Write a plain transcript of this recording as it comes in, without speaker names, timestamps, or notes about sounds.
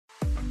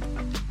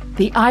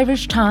the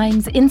Irish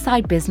Times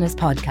Inside Business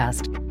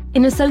podcast,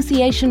 in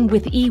association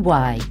with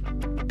EY,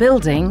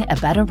 building a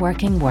better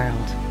working world.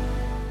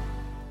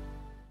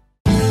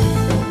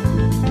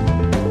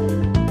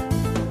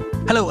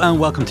 Hello and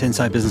welcome to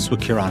Inside Business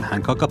with Ciarán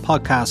Hancock, a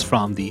podcast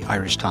from the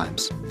Irish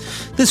Times.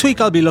 This week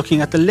I'll be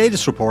looking at the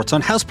latest reports on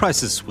house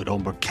prices with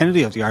Eoin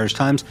Burke-Kennedy of the Irish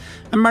Times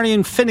and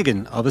Marion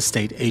Finnegan of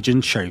estate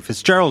agent Sherry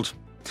Fitzgerald.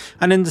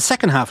 And in the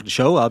second half of the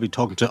show I'll be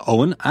talking to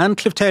Eoin and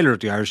Cliff Taylor of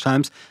the Irish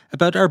Times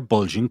about our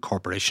bulging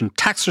corporation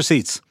tax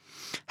receipts.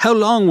 How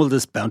long will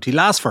this bounty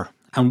last for?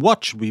 And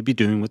what should we be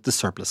doing with the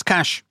surplus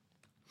cash?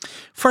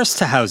 First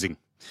to housing.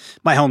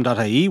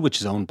 MyHome.ie,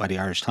 which is owned by the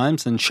Irish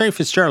Times, and Sherry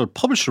Fitzgerald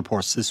published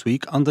reports this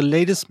week on the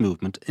latest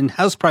movement in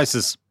house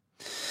prices.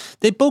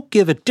 They both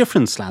give a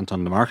different slant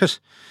on the market.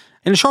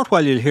 In a short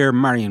while you'll hear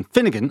Marion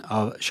Finnegan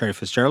of Sherry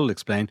Fitzgerald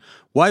explain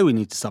why we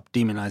need to stop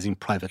demonising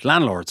private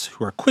landlords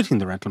who are quitting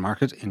the rental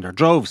market in their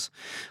droves.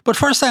 But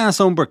first I asked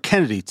Eoin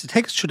Burke-Kennedy to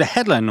take us through the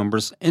headline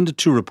numbers in the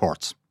two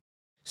reports.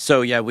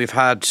 So we've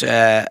had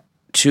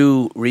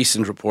two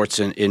recent reports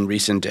in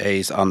recent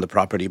days on the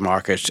property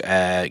market,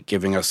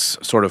 giving us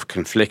sort of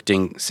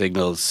conflicting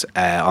signals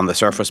on the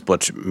surface,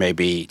 but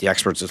maybe the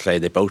experts will say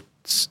they both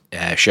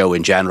show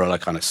in general a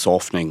kind of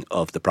softening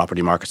of the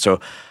property market. So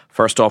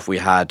first off, we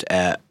had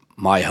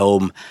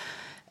MyHome.ie's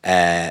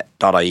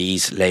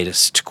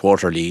latest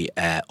quarterly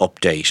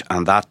update,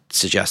 and that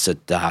suggested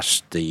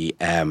that the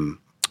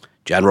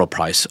general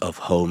price of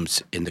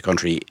homes in the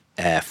country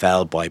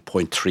fell by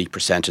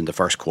 0.3% in the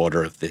first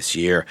quarter of this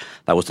year.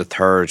 That was the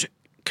third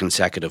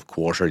consecutive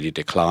quarterly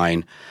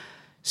decline.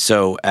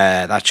 So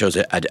that shows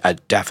a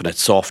definite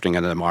softening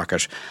in the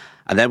market.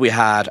 And then we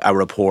had a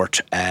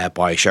report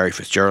by Sherry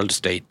Fitzgerald,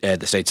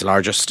 the state's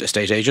largest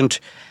estate agent,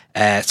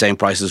 saying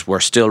prices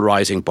were still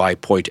rising by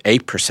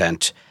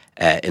 0.8%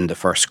 in the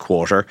first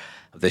quarter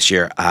of this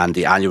year, and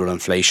the annual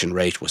inflation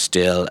rate was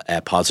still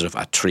positive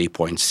at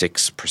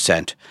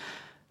 3.6%.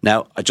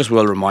 Now, I just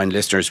will remind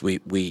listeners,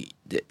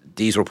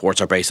 these reports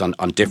are based on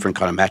different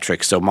kind of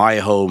metrics. So My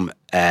Home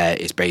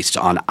is based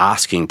on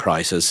asking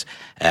prices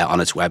on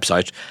its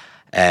website.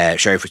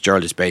 Sherry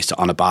Fitzgerald is based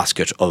on a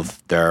basket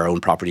of their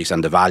own properties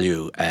and the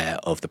value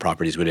of the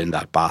properties within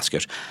that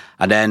basket.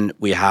 And then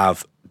we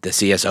have the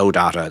CSO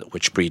data,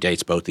 which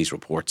predates both these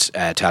reports,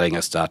 telling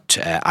us that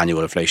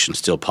annual inflation is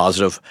still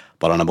positive,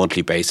 but on a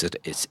monthly basis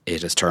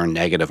it has turned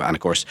negative. And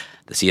of course,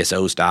 the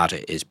CSO's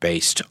data is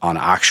based on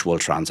actual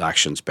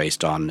transactions,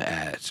 based on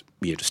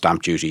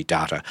stamp duty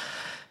data.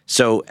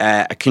 So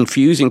a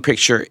confusing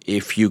picture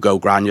if you go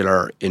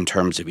granular in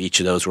terms of each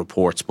of those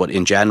reports. But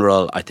in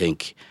general, I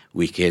think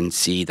we can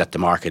see that the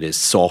market is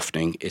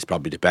softening is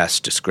probably the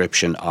best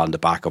description on the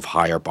back of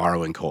higher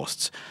borrowing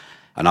costs.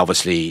 And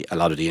obviously, a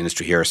lot of the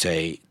industry here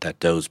say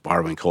that those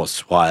borrowing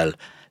costs, while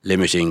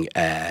limiting,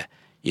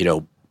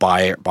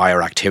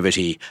 buyer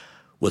activity,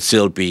 will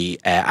still be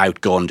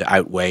outgunned,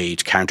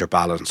 outweighed,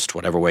 counterbalanced,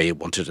 whatever way you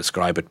want to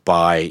describe it,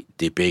 by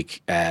the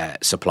big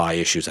supply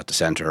issues at the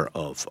centre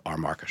of our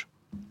market.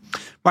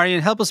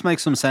 Marion, help us make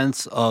some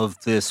sense of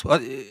this.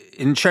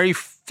 In Sherry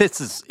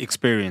Fitz's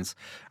experience,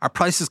 are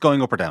prices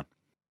going up or down?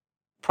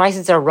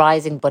 Prices are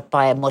rising, but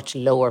by a much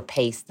lower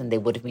pace than they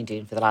would have been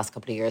doing for the last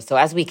couple of years. So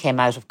as we came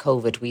out of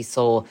COVID, we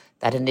saw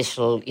that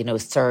initial,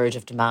 surge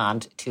of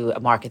demand to a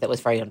market that was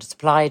very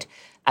undersupplied.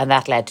 And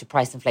that led to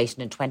price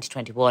inflation in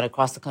 2021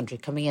 across the country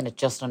coming in at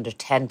just under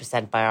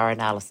 10% by our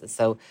analysis.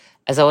 So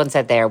as Eoin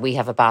said there, we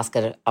have a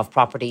basket of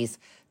properties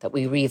that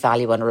we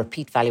revalue on a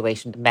repeat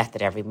valuation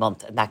method every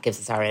month. And that gives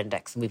us our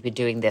index. And we've been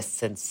doing this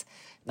since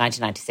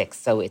 1996.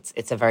 So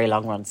it's a very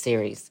long run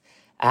series.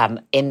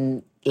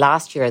 In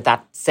last year,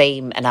 that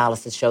same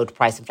analysis showed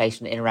price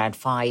inflation in around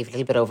a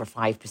little bit over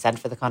 5%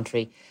 for the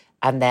country.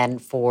 And then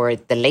for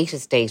the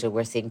latest data,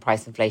 we're seeing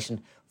price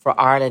inflation for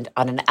Ireland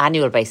on an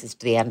annual basis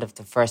to the end of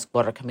the first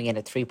quarter coming in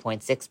at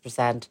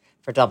 3.6%,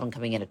 for Dublin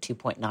coming in at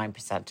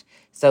 2.9%.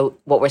 So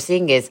what we're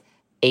seeing is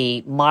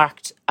a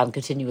marked and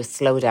continuous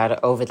slowdown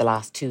over the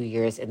last 2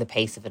 years in the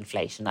pace of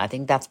inflation. I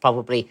think that's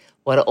probably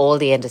what all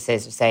the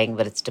indices are saying,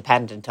 but it's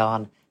dependent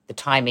on the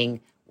timing.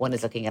 One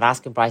is looking at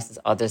asking prices,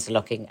 others are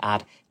looking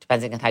at,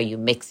 depending on how you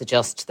mix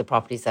adjust the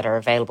properties that are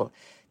available.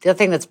 The other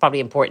thing that's probably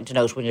important to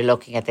note when you're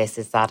looking at this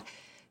is that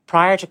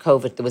prior to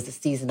COVID, there was a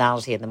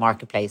seasonality in the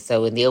marketplace.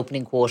 So in the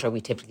opening quarter, we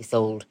typically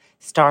sold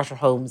starter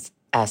homes,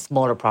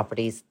 smaller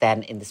properties.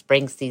 Then in the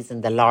spring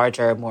season, the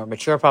larger, more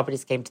mature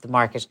properties came to the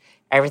market.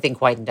 Everything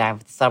quietened down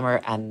for the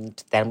summer,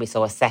 and then we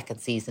saw a second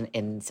season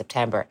in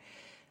September.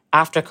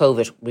 After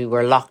COVID, we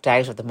were locked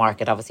out of the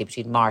market, obviously,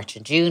 between March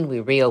and June. We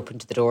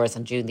reopened the doors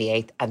on June the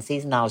 8th, and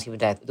seasonality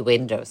went out the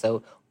window.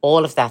 So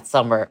all of that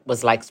summer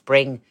was like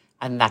spring,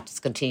 and that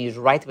just continued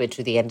right the way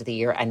through the end of the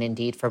year, and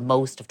indeed for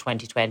most of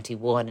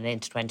 2021 and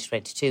into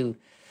 2022.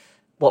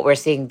 What we're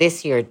seeing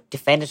this year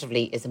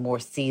definitively is a more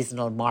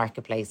seasonal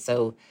marketplace.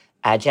 So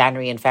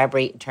January and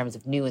February, in terms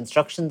of new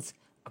instructions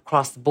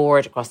across the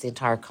board, across the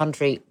entire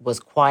country,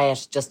 was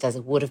quiet, just as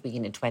it would have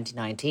been in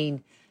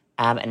 2019.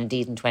 And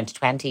indeed in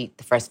 2020,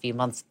 the first few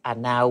months.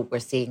 And now we're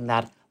seeing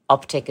that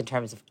uptick in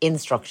terms of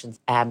instructions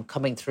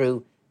coming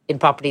through in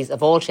properties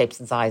of all shapes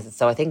and sizes.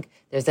 So I think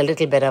there's a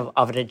little bit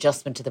of an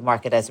adjustment to the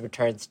market as it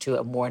returns to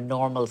a more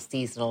normal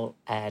seasonal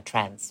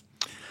trends.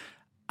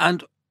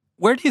 And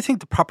where do you think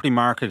the property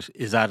market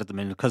is at the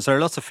minute? Because there are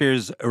lots of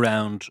fears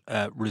around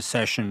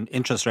recession.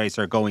 Interest rates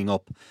are going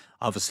up,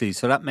 obviously.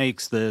 So that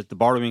makes the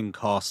borrowing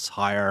costs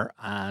higher.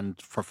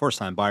 And for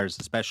first-time buyers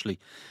especially,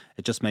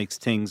 it just makes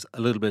things a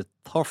little bit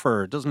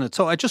tougher, doesn't it?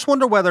 So I just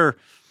wonder whether,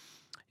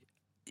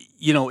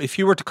 if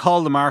you were to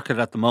call the market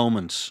at the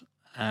moment,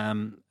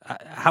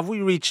 have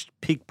we reached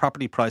peak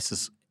property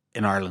prices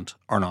in Ireland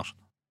or not?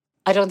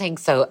 I don't think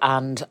so.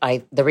 And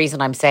the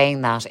reason I'm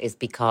saying that is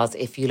because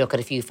if you look at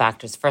a few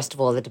factors, first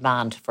of all, the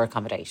demand for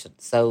accommodation.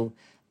 So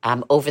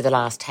over the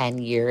last 10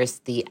 years,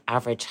 the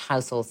average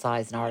household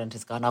size in Ireland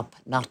has gone up,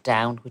 not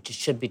down, which it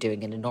should be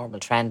doing in a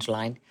normal trend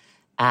line.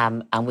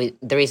 And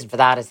the reason for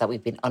that is that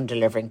we've been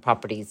under-delivering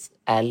properties,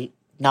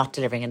 not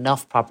delivering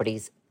enough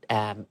properties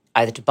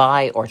either to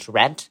buy or to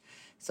rent.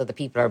 So the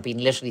people are being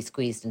literally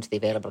squeezed into the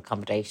available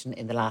accommodation.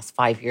 In the last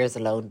 5 years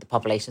alone, the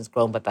population has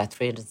grown by about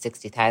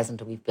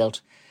 360,000,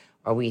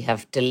 and we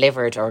have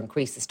delivered or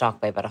increased the stock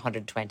by about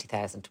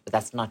 120,000. But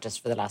that's not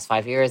just for the last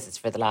 5 years, it's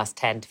for the last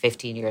 10 to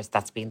 15 years.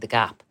 That's been the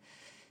gap.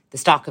 The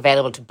stock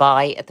available to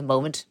buy at the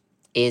moment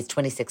is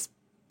 26%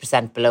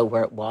 below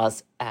where it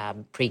was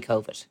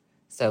pre-COVID.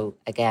 So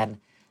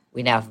again,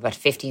 we now have about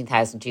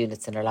 15,000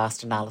 units in our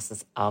last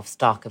analysis of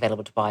stock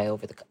available to buy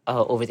over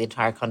the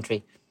entire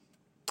country.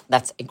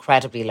 That's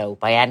incredibly low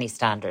by any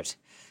standard.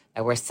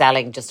 We're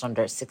selling just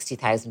under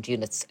 60,000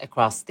 units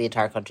across the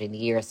entire country in a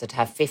year. So to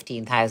have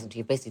 15,000, you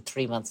have basically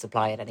 3 months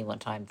supply at any one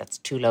time. That's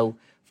too low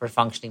for a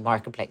functioning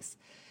marketplace.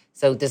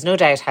 So there's no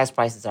doubt house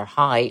prices are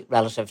high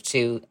relative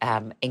to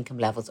income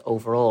levels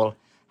overall.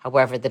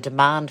 However, the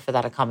demand for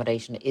that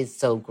accommodation is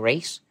so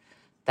great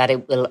that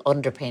it will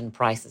underpin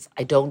prices.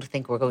 I don't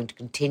think we're going to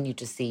continue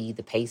to see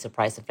the pace of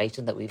price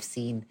inflation that we've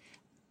seen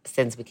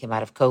since we came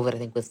out of COVID. I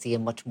think we'll see a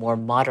much more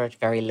moderate,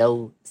 very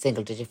low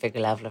single-digit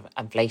figure level of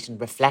inflation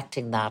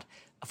reflecting that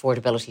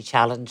affordability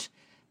challenge.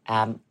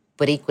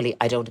 But equally,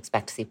 I don't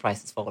expect to see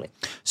prices falling.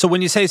 So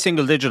when you say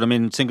single-digit, I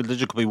mean,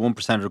 single-digit could be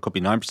 1% or it could be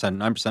 9%.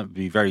 9% would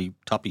be very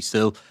toppy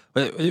still.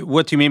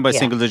 What do you mean by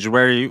single-digit?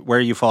 Where are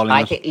you falling?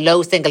 I think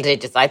low single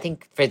digits. I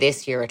think for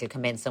this year, it'll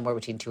come in somewhere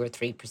between 2 or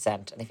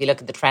 3%. And if you look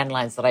at the trend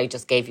lines that I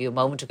just gave you a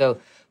moment ago,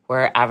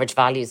 where average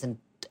values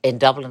in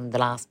Dublin in the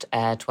last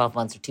 12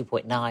 months are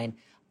 2.9,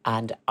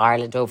 and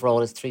Ireland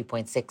overall is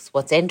 3.6.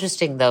 What's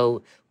interesting,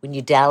 though, when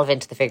you delve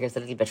into the figures a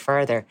little bit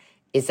further,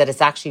 is that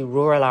it's actually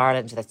rural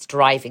Ireland that's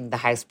driving the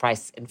house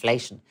price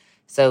inflation.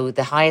 So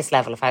the highest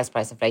level of house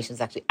price inflation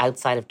is actually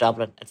outside of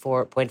Dublin at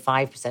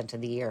 4.5%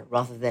 in the year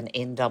rather than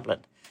in Dublin.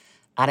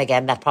 And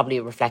again, that probably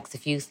reflects a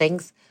few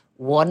things.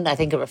 One, I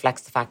think it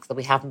reflects the fact that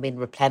we haven't been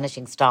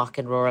replenishing stock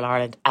in rural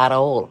Ireland at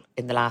all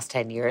in the last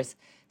 10 years.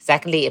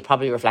 Secondly, it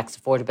probably reflects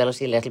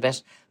affordability a little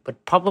bit,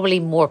 but probably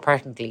more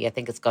pertinently, I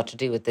think it's got to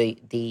do with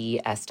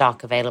the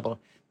stock available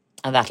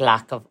and that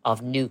lack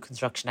of new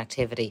construction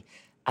activity.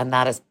 And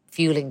that is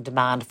fueling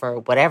demand for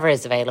whatever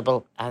is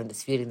available, and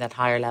it's fueling that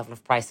higher level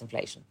of price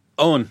inflation.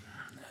 Owen,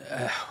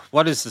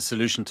 what is the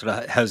solution to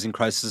the housing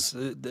crisis?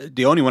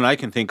 The only one I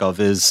can think of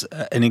is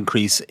an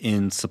increase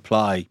in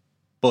supply.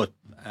 But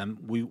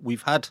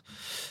we've had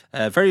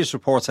various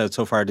reports out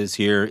so far this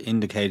year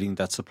indicating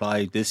that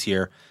supply this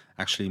year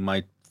actually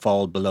might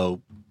fall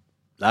below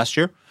last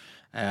year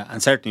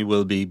and certainly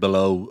will be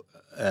below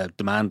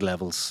demand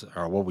levels,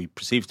 or what we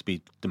perceive to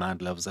be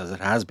demand levels, as it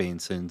has been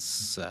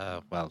since,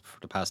 for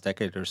the past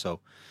decade or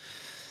so.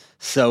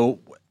 So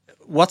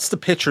what's the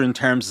picture in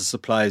terms of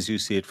supply as you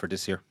see it for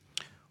this year?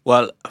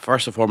 Well,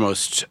 first and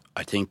foremost,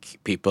 I think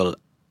people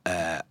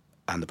and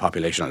the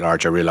population at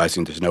large are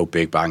realising there's no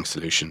big bang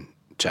solution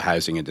to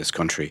housing in this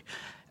country.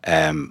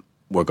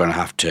 We're going to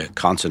have to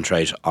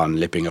concentrate on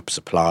lipping up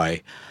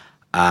supply,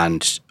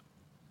 and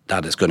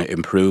that is going to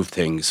improve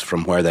things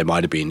from where they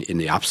might have been in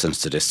the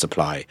absence of this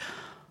supply.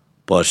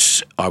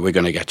 But are we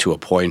going to get to a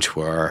point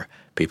where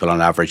people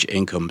on average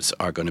incomes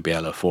are going to be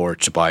able to afford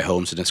to buy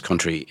homes in this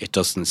country? It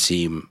doesn't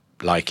seem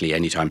likely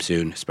anytime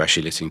soon,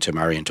 especially listening to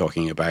Marion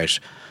talking about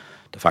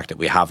the fact that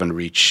we haven't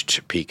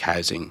reached peak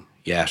housing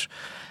yet.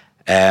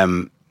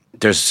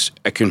 There's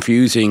a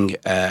confusing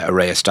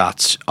array of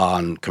stats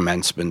on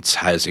commencements,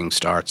 housing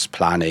starts,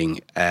 planning,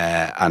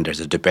 and there's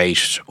a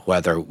debate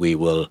whether we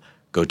will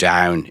go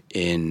down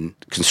in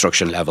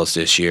construction levels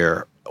this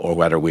year or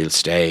whether we'll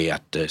stay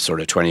at the sort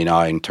of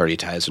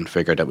 29,000-30,000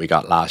 figure that we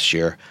got last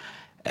year,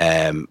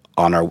 on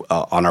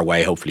our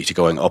way hopefully to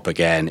going up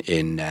again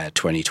in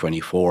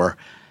 2024.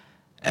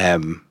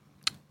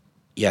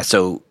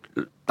 So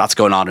that's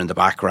going on in the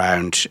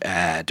background.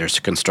 There's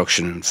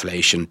construction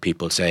inflation.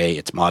 People say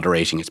it's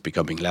moderating. It's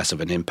becoming less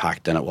of an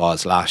impact than it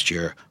was last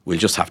year. We'll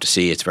just have to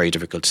see. It's very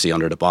difficult to see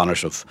under the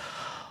bonnet of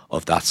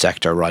that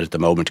sector right at the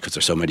moment because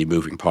there's so many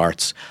moving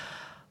parts.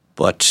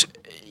 But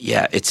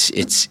yeah,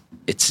 it's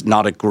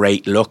not a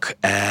great look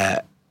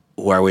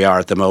where we are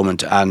at the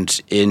moment.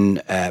 And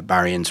in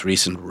Marion's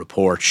recent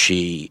report,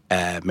 she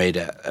made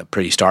a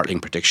pretty startling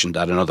prediction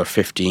that another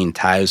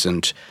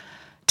 15,000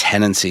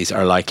 tenancies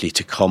are likely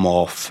to come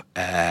off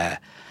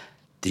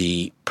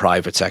the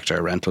private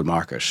sector rental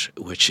market,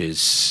 which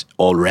is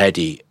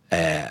already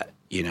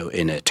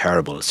in a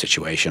terrible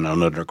situation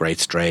and under great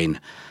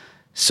strain.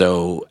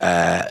 So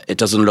it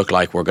doesn't look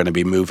like we're going to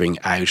be moving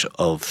out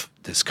of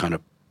this kind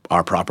of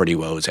our property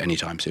woes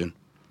anytime soon.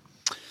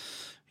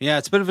 Yeah,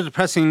 it's a bit of a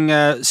depressing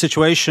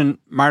situation,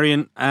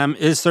 Marion.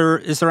 Is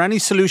there any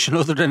solution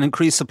other than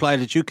increased supply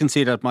that you can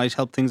see that might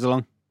help things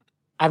along?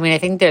 I mean, I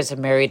think there's a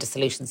myriad of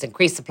solutions.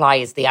 Increased supply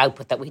is the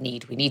output that we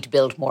need. We need to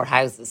build more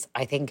houses.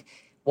 I think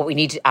what we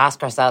need to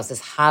ask ourselves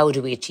is, how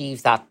do we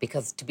achieve that?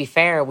 Because to be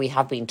fair, we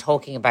have been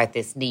talking about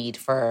this need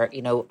for,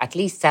 at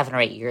least 7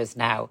 or 8 years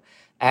now,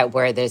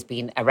 where there's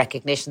been a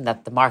recognition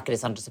that the market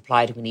is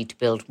undersupplied and we need to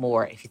build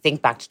more. If you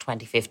think back to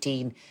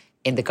 2015,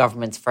 in the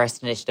government's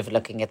first initiative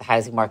looking at the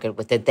housing market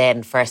with the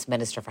then First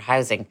Minister for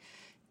Housing,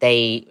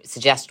 they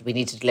suggested we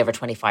need to deliver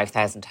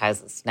 25,000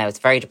 houses. Now, it's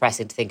very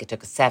depressing to think it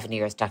took us 7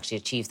 years to actually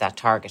achieve that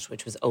target,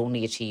 which was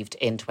only achieved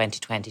in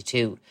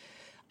 2022.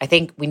 I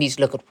think we need to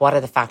look at what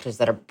are the factors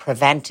that are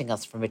preventing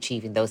us from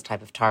achieving those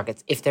type of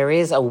targets. If there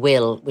is a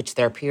will, which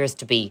there appears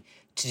to be,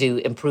 to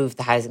improve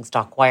the housing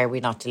stock, why are we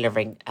not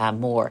delivering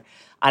more?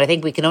 And I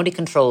think we can only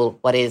control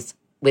what is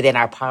within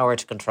our power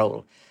to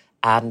control.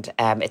 And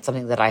it's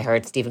something that I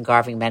heard Stephen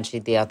Garvey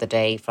mention the other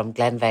day from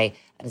Glenveigh,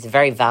 and it's a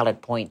very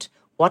valid point.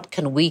 What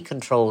can we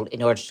control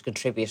in order to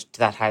contribute to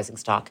that housing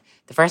stock?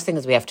 The first thing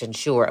is we have to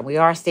ensure, and we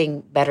are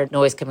seeing better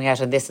noise coming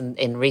out on this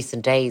in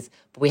recent days,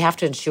 but we have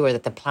to ensure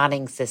that the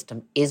planning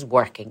system is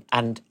working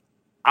and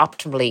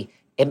optimally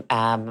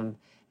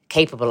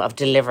capable of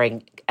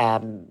delivering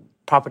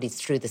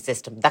properties through the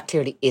system. That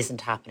clearly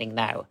isn't happening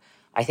now.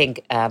 I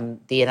think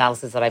the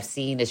analysis that I've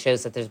seen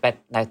shows that there's about,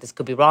 now this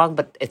could be wrong,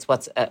 but it's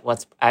what's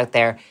out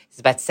there. It's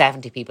about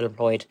 70 people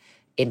employed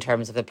in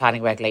terms of the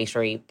planning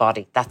regulatory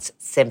body. That's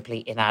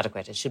simply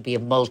inadequate. It should be a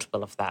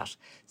multiple of that.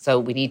 So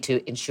we need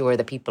to ensure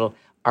that people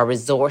are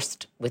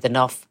resourced with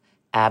enough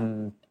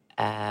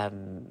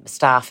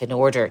staff in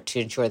order to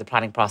ensure the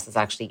planning process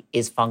actually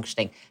is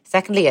functioning.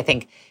 Secondly, I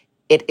think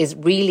it is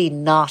really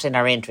not in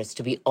our interest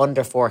to be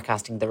under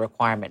forecasting the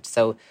requirement.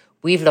 So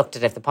we've looked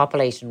at if the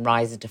population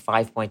rises to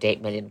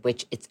 5.8 million,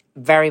 which it's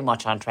very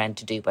much on trend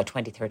to do by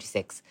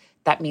 2036,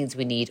 that means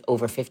we need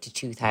over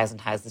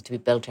 52,000 houses to be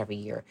built every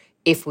year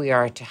if we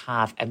are to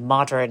have a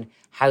modern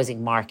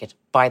housing market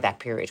by that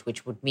period,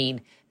 which would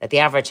mean that the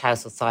average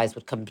household size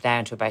would come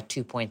down to about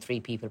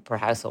 2.3 people per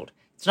household.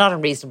 It's not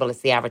unreasonable.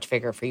 It's the average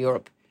figure for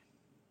Europe.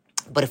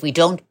 But if we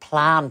don't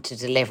plan to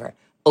deliver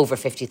over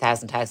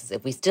 50,000 houses,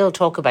 if we still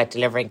talk about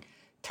delivering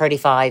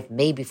 35,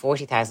 maybe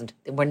 40,000,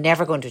 then we're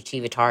never going to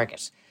achieve a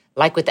target.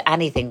 Like with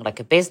anything,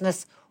 like a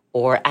business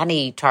or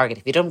any target,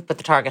 if you don't put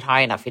the target high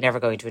enough, you're never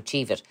going to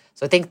achieve it.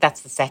 So I think that's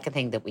the second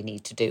thing that we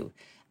need to do.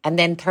 And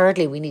then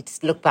thirdly, we need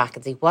to look back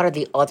and see what are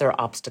the other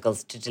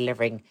obstacles to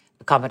delivering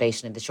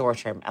accommodation in the short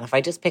term. And if I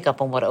just pick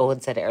up on what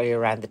Owen said earlier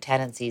around the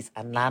tenancies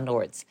and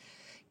landlords,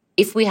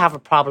 if we have a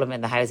problem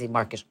in the housing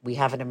market, we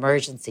have an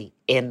emergency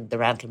in the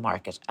rental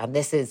market. And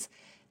this is,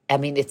 I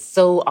mean, it's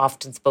so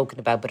often spoken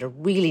about, but it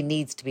really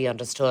needs to be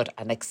understood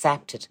and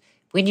accepted.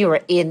 When you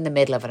are in the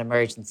middle of an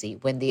emergency,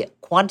 when the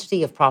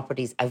quantity of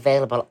properties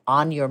available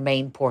on your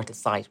main portal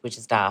site, which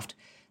is Daft,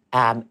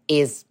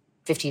 is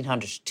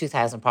 1,500 to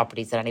 2,000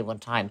 properties at any one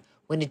time,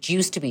 when it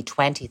used to be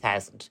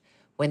 20,000,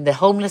 when the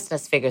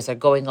homelessness figures are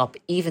going up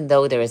even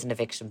though there is an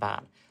eviction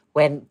ban,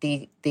 when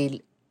the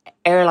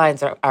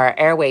airlines or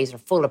airways are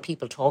full of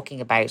people talking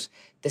about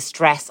the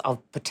stress of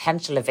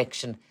potential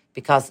eviction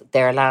because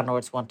their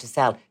landlords want to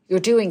sell, you're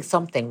doing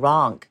something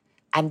wrong.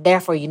 And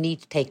therefore you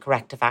need to take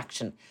corrective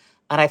action.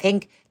 And I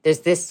think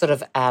there's this sort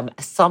of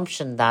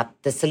assumption that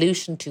the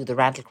solution to the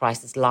rental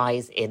crisis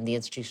lies in the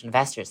institutional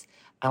investors.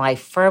 And I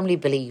firmly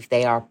believe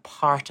they are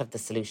part of the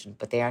solution,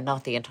 but they are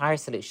not the entire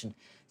solution.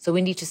 So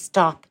we need to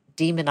stop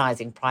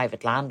demonising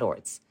private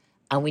landlords.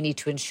 And we need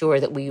to ensure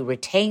that we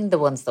retain the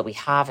ones that we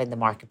have in the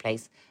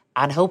marketplace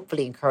and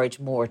hopefully encourage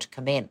more to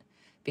come in.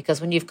 Because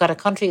when you've got a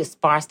country as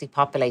sparsely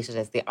populated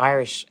as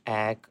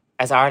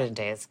as Ireland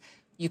is,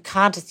 you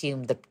can't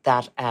assume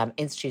that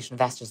institutional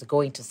investors are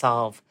going to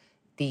solve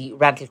the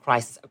rental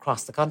crisis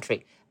across the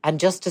country. And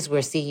just as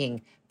we're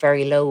seeing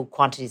very low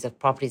quantities of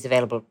properties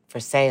available for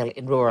sale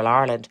in rural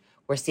Ireland,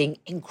 we're seeing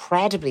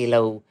incredibly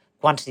low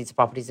quantities of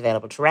properties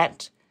available to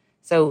rent.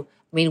 So,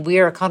 I mean,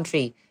 we're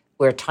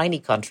a tiny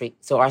country,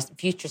 so our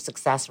future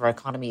success of our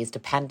economy is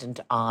dependent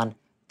on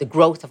the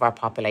growth of our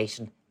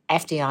population,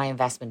 FDI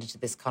investment into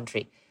this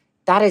country.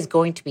 That is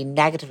going to be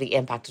negatively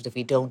impacted if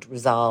we don't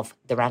resolve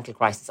the rental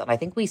crisis. And I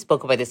think we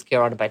spoke about this,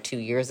 Ciarán, about 2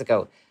 years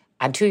ago.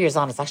 And 2 years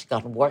on, it's actually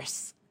gotten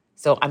worse.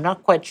 So I'm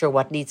not quite sure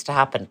what needs to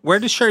happen. Where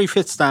does Sherry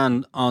Fitt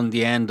stand on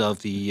the end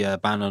of the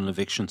ban on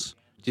evictions?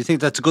 Do you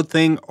think that's a good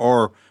thing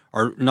or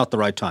not the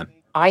right time?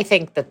 I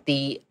think that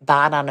the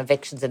ban on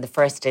evictions in the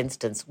first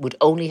instance would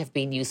only have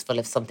been useful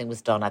if something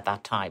was done at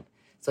that time.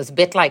 So it's a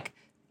bit like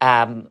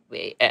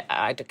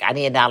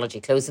any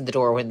analogy, closing the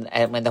door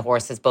when the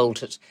horse has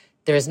bolted.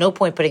 there is no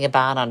point putting a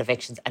ban on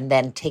evictions and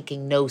then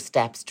taking no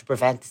steps to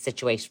prevent the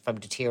situation from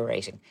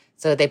deteriorating.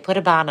 So they put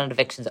a ban on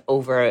evictions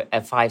over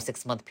a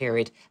 5-6 month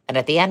period. And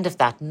at the end of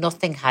that,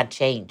 nothing had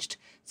changed.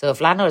 So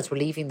if landlords were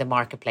leaving the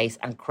marketplace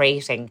and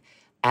creating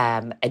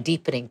a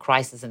deepening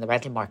crisis in the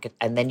rental market,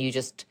 and then you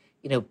just,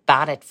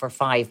 ban it for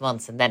 5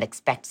 months and then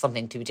expect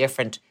something to be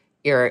different,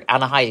 you're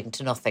hiding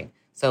to nothing.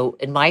 So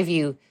in my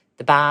view,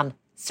 the ban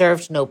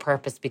served no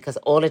purpose because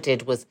all it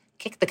did was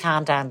kick the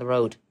can down the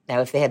road.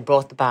 Now, if they had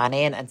brought the ban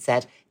in and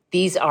said,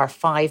 these are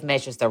 5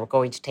 measures that we're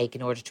going to take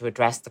in order to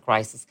address the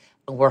crisis,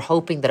 and we're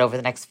hoping that over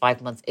the next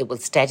 5 months it will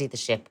steady the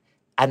ship,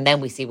 and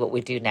then we see what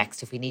we do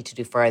next if we need to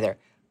do further.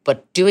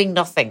 But doing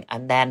nothing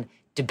and then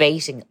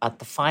debating at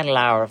the final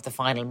hour of the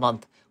final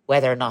month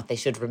whether or not they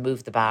should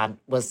remove the ban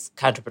was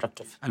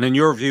counterproductive. And in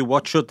your view,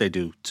 what should they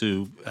do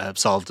to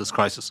solve this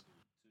crisis?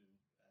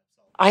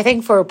 I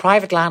think for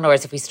private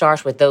landlords, if we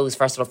start with those,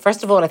 first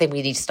of all, I think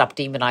we need to stop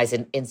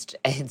demonising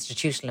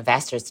institutional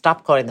investors,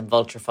 stop calling them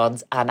vulture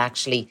funds, and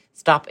actually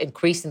stop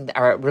increasing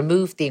or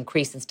remove the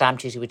increase in stamp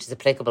duty, which is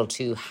applicable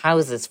to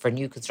houses for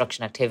new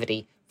construction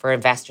activity for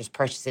investors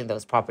purchasing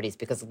those properties,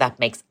 because that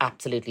makes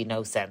absolutely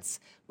no sense.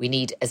 We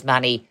need as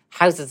many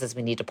houses as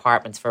we need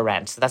apartments for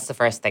rent. So that's the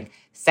first thing.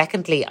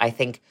 Secondly, I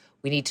think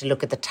we need to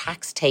look at the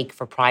tax take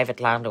for private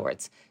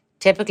landlords.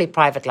 Typically,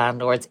 private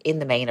landlords in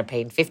the main are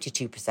paying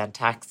 52%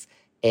 tax.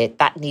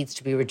 That needs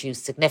to be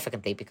reduced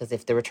significantly, because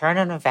if the return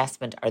on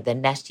investment or the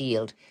net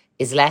yield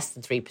is less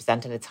than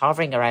 3% and it's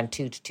hovering around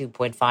 2 to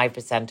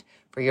 2.5%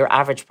 for your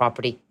average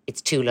property,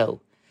 it's too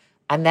low.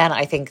 And then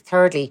I think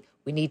thirdly,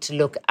 we need to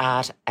look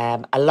at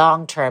a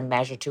long-term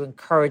measure to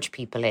encourage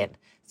people in.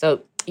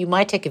 So you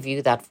might take a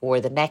view that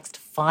for the next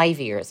 5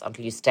 years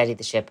until you steady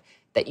the ship,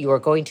 that you are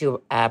going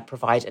to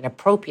provide an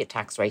appropriate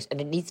tax rate, and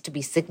it needs to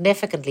be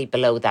significantly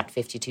below that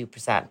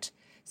 52%.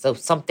 So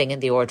something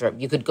in the order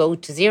of, you could go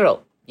to 0%.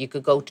 You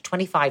could go to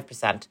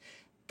 25%,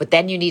 but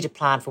then you need a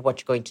plan for what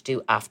you're going to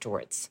do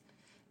afterwards.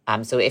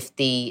 So if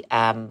the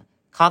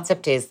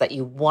concept is that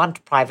you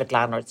want private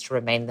landlords to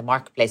remain in the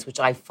marketplace, which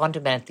I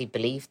fundamentally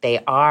believe they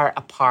are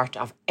a part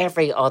of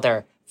every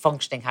other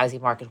functioning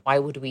housing market, why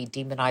would we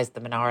demonise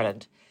them in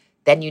Ireland?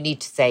 Then you need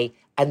to say,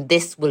 and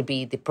this will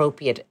be the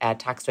appropriate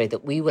tax rate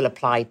that we will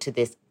apply to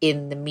this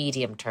in the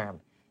medium term.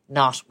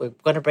 Not, we're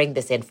going to bring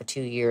this in for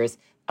 2 years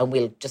and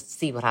we'll just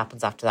see what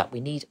happens after that. We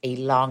need a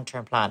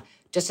long-term plan.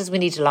 Just as we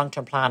need a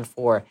long-term plan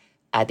for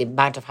the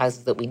amount of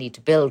houses that we need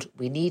to build,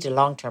 we need a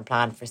long-term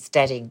plan for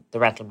steadying the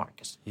rental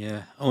market.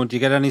 Yeah. Oh, do you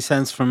get any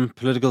sense from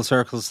political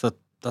circles that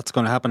that's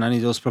going to happen? Any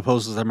of those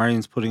proposals that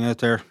Marion's putting out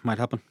there might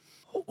happen?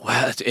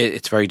 Well,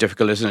 it's very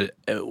difficult, isn't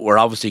it? We're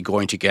obviously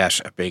going to get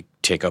a big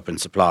tick up in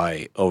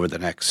supply over the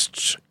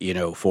next,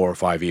 4 or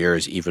 5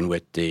 years, even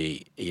with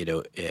the,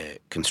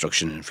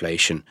 construction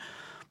inflation.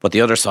 But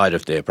the other side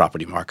of the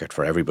property market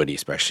for everybody,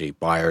 especially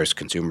buyers,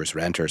 consumers,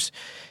 renters,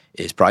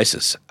 is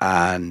prices.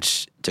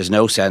 And there's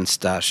no sense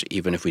that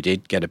even if we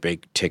did get a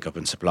big tick up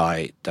in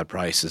supply, that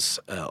prices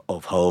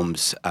of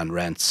homes and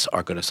rents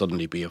are going to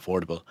suddenly be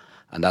affordable.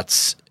 And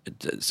that's,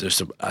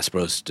 I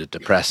suppose, the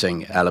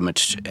depressing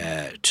element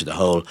to the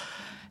whole.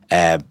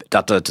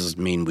 That doesn't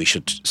mean we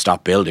should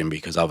stop building,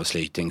 because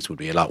obviously things would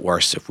be a lot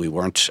worse if we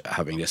weren't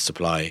having this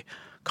supply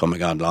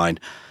coming online.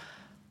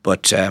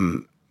 But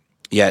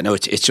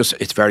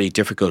it's very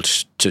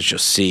difficult to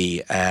just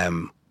see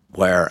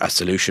where a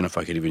solution, if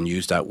I could even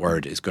use that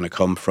word, is going to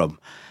come from.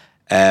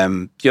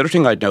 The other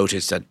thing I'd note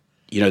is that,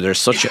 there's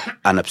such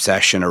an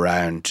obsession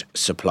around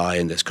supply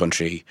in this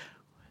country.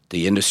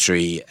 The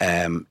industry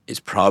is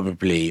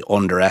probably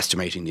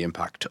underestimating the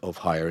impact of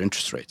higher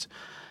interest rates.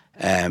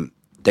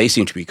 They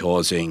seem to be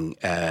causing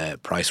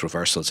price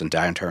reversals and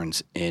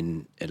downturns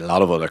in a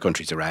lot of other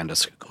countries around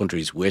us,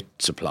 countries with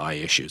supply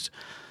issues.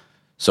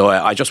 So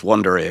I just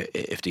wonder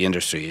if the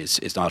industry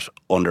is not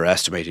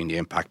underestimating the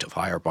impact of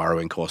higher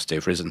borrowing costs.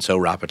 They've risen so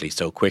rapidly,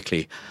 so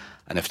quickly.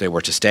 And if they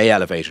were to stay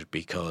elevated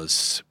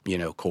because,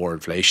 core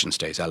inflation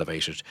stays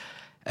elevated,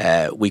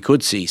 we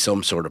could see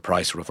some sort of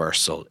price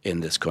reversal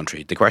in this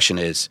country. The question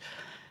is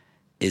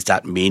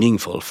that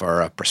meaningful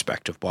for a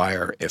prospective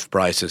buyer? If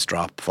prices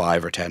drop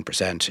 5 or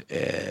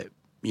 10%,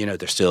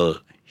 they're still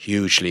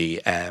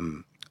hugely,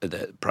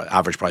 the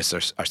average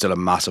prices are still a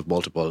massive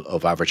multiple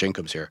of average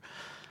incomes here.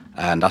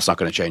 And that's not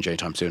going to change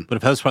anytime soon. But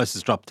if house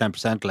prices drop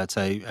 10%, let's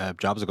say,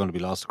 jobs are going to be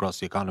lost across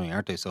the economy,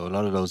 aren't they? So a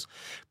lot of those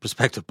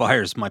prospective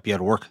buyers might be out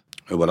of work.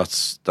 Well,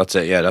 that's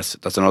it. Yeah,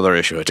 that's another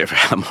issue,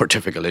 a more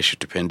difficult issue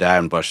to pin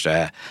down. But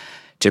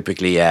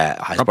typically,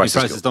 house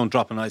prices don't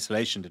drop in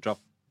isolation; they drop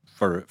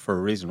for a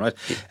reason, right?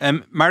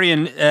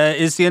 Marion,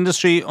 is the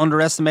industry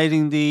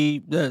underestimating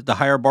the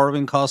higher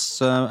borrowing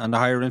costs and the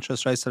higher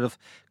interest rates that have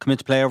come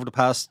into play over the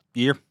past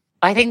year?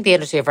 I think the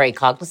industry are very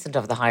cognizant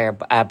of the higher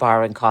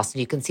borrowing costs, and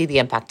you can see the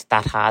impact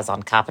that has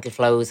on capital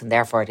flows, and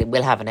therefore it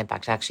will have an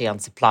impact actually on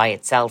supply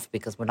itself,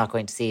 because we're not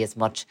going to see as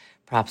much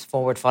perhaps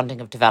forward funding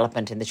of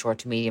development in the short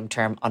to medium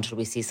term until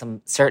we see some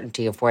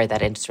certainty of where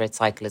that interest rate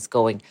cycle is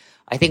going.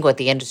 I think what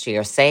the industry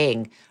are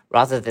saying,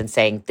 rather than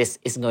saying this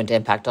isn't going to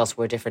impact us,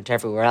 we're different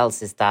everywhere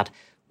else, is that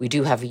we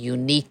do have a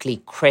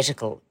uniquely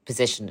critical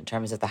position in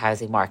terms of the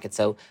housing market.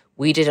 So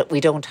we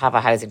don't have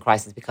a housing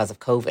crisis because of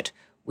COVID.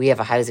 We have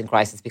a housing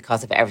crisis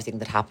because of everything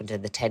that happened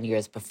in the 10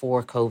 years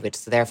before COVID.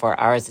 So therefore,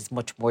 ours is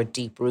much more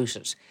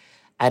deep-rooted.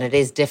 And it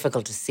is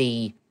difficult to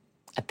see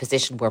a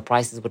position where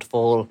prices would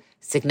fall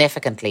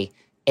significantly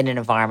in an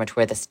environment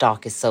where the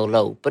stock is so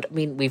low. But I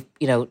mean,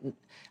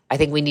 I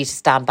think we need to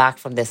stand back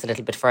from this a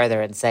little bit further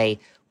and say,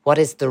 what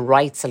is the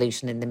right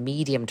solution in the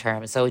medium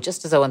term? So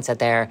just as Owen said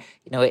there,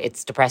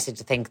 it's depressing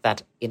to think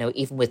that,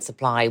 even with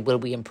supply, will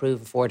we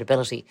improve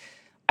affordability?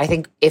 I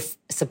think if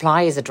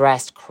supply is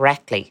addressed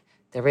correctly,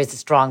 there is a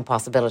strong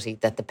possibility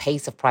that the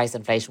pace of price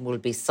inflation will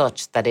be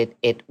such that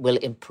it will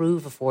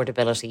improve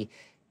affordability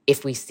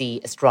if we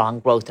see a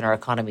strong growth in our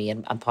economy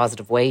and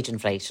positive wage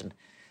inflation.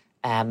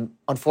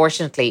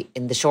 Unfortunately,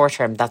 in the short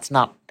term, that's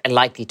not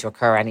likely to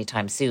occur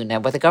anytime soon. Now,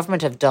 what the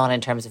government have done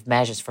in terms of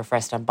measures for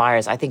first-time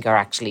buyers, I think are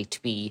actually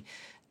to be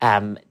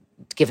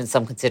given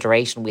some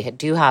consideration. We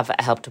do have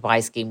a Help to Buy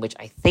scheme, which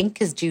I think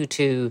is due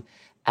to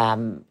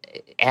end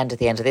at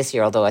the end of this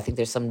year, although I think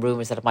there's some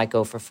rumours that it might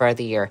go for a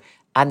further year.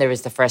 And there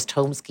is the First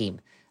Home scheme.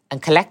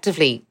 And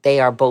collectively,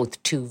 they are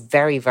both two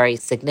very, very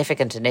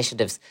significant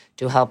initiatives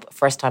to help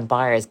first-time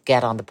buyers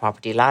get on the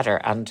property ladder.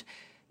 And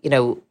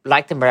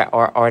like them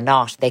or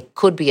not, they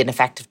could be an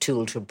effective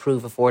tool to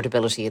improve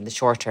affordability in the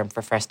short term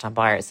for first-time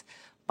buyers.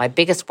 My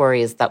biggest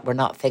worry is that we're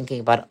not thinking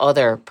about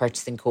other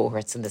purchasing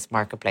cohorts in this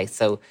marketplace.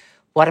 So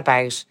what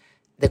about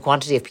the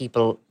quantity of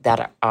people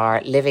that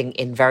are living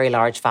in very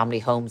large family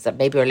homes that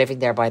maybe are living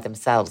there by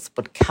themselves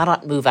but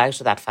cannot move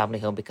out of that family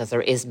home because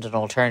there isn't an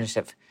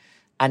alternative?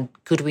 And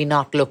could we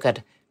not look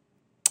at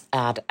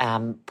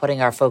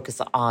putting our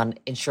focus on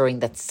ensuring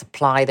that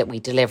supply that we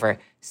deliver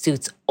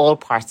suits all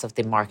parts of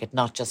the market,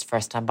 not just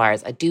first-time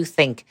buyers? I do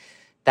think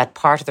that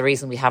part of the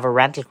reason we have a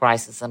rental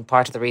crisis and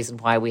part of the reason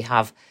why we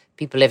have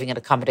people living in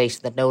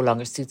accommodation that no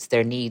longer suits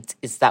their needs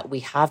is that we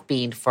have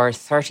been for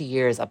 30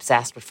 years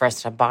obsessed with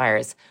first-time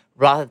buyers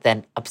rather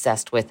than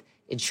obsessed with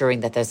ensuring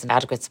that there's an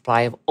adequate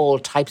supply of all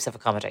types of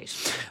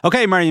accommodation.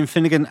 Okay, Marion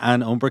Finnegan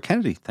and Owen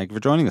Burke-Kennedy, thank you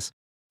for joining us.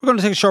 We're going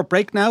to take a short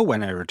break now.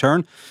 When I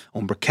return,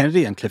 Owen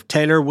Burke-Kennedy and Cliff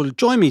Taylor will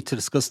join me to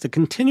discuss the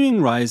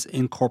continuing rise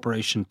in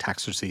corporation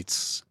tax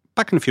receipts.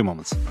 Back in a few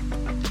moments.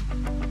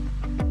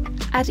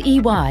 At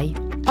EY,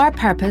 our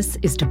purpose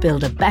is to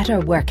build a better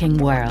working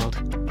world.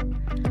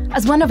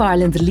 As one of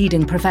Ireland's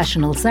leading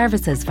professional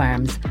services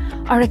firms,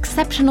 our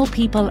exceptional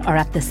people are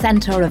at the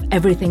centre of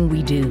everything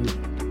we do.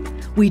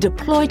 We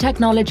deploy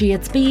technology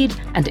at speed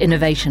and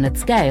innovation at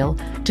scale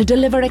to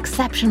deliver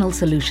exceptional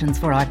solutions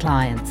for our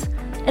clients,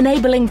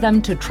 enabling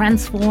them to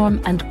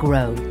transform and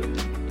grow.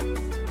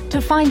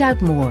 To find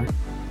out more,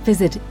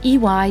 visit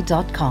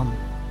ey.com.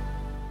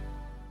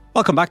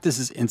 Welcome back. This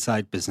is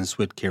Inside Business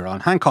with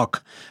Ciarán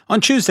Hancock.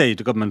 On Tuesday,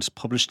 the government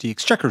published the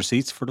Exchequer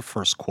receipts for the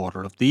first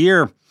quarter of the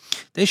year.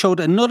 They showed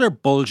another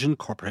bulge in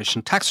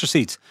corporation tax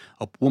receipts,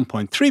 up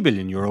 €1.3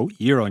 billion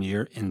year on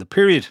year in the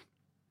period.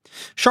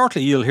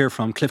 Shortly, you'll hear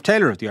from Cliff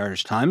Taylor of the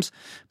Irish Times,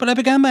 but I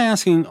began by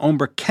asking Owen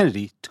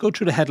Burke-Kennedy to go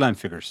through the headline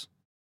figures.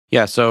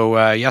 Yeah,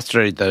 so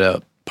yesterday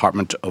the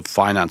Department of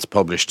Finance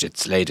published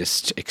its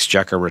latest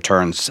Exchequer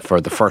returns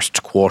for the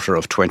first quarter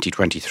of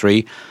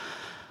 2023.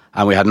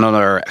 And we had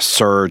another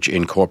surge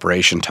in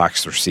corporation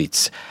tax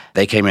receipts.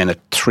 They came in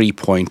at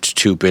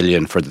 $3.2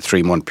 billion for the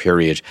 3-month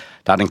period.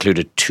 That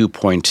included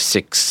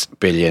 $2.6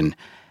 billion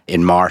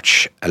in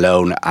March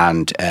alone.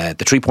 And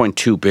the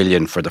 $3.2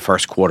 billion for the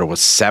first quarter was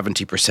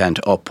 70%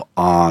 up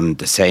on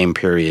the same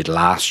period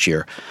last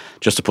year.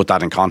 Just to put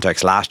that in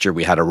context, last year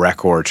we had a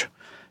record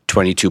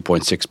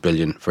 $22.6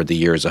 billion for the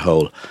year as a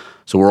whole.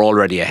 So we're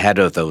already ahead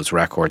of those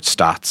record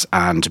stats.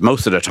 And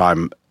most of the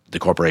time, the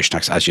corporation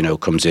tax, as you know,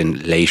 comes in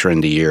later in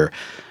the year.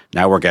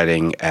 Now we're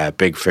getting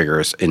big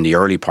figures in the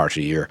early part of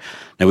the year.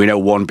 Now we know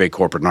one big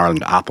corporate in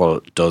Ireland, Apple,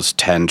 does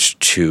tend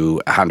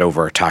to hand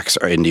over tax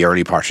in the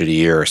early part of the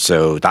year.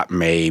 So that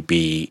may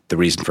be the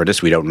reason for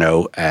this. We don't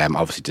know.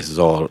 Obviously, this is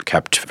all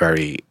kept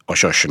very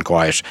hush-hush and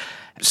quiet.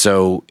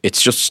 So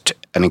it's just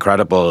an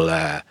incredible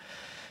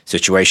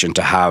situation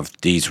to have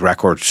these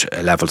record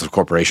levels of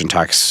corporation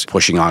tax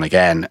pushing on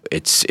again.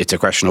 It's a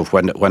question of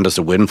when does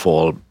the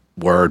windfall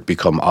word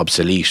become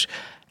obsolete.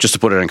 Just to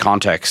put it in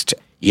context,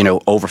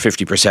 over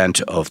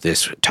 50% of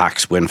this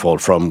tax windfall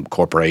from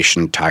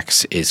corporation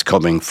tax is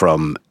coming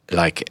from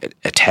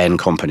 10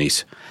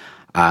 companies,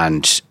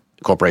 and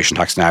corporation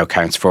tax now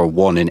counts for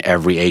 1 in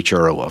every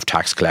 €8 of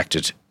tax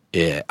collected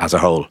as a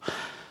whole.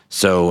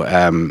 So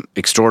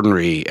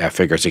extraordinary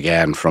figures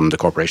again from the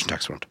corporation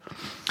tax front.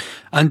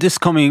 And this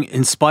coming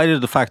in spite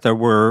of the fact that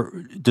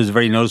there's a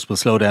very noticeable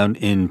slowdown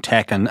in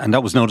tech, and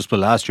that was noticeable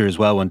last year as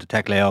well when the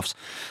tech layoffs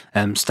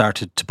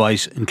started to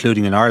bite,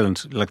 including in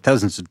Ireland.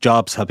 Thousands of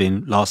jobs have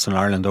been lost in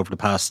Ireland over the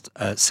past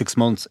 6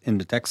 months in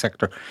the tech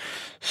sector.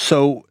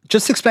 So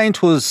just explain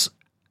to us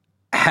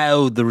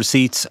how the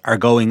receipts are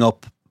going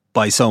up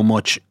by so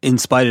much in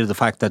spite of the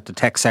fact that the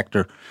tech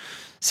sector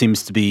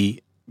seems to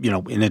be,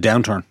 in a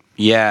downturn.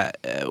 Yeah,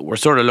 we're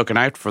sort of looking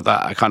out for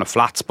that kind of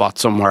flat spot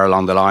somewhere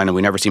along the line, and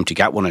we never seem to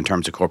get one in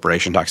terms of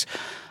corporation tax.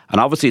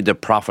 And obviously the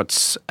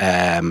profits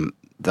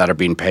that are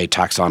being paid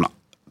tax on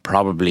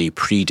probably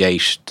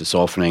predate the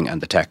softening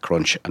and the tech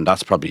crunch, and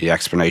that's probably the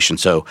explanation.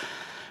 So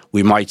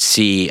we might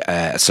see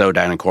a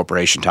slowdown in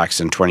corporation tax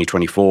in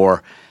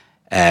 2024.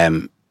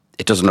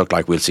 It doesn't look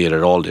like we'll see it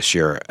at all this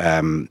year.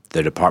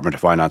 The Department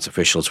of Finance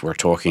officials were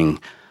talking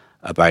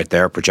about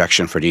their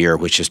projection for the year,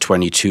 which is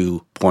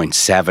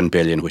 22.7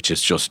 billion, which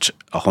is just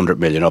 100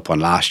 million up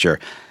on last year.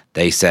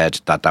 They said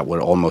that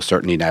will almost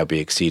certainly now be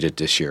exceeded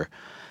this year.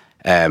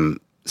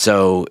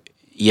 So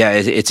yeah,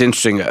 it's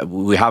interesting.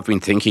 We have been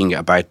thinking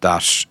about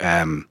that,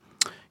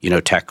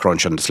 tech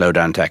crunch and the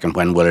slowdown tech, and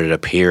when will it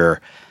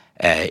appear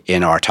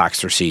in our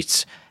tax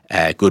receipts?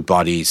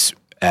 Goodbody's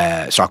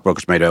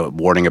stockbrokers made a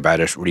warning about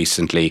it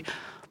recently,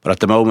 but at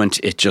the moment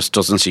it just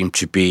doesn't seem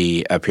to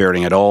be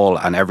appearing at all.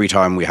 And every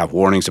time we have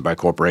warnings about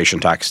corporation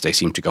tax, they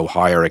seem to go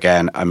higher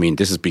again. I mean,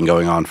 this has been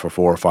going on for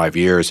 4 or 5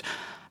 years,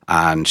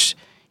 and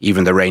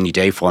even the rainy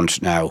day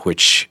fund now,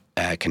 which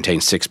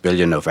contains 6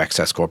 billion of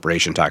excess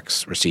corporation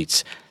tax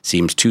receipts,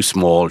 seems too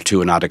small,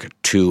 too inadequate,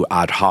 too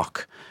ad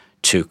hoc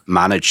to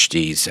manage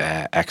these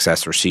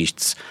excess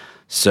receipts.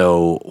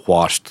 So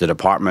what the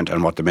department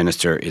and what the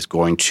minister is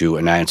going to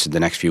announce in the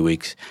next few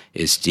weeks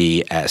is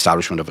the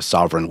establishment of a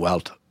sovereign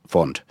wealth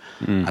fund.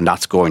 And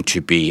that's going to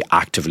be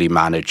actively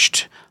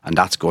managed, and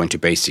that's going to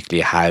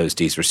basically house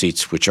these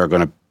receipts, which are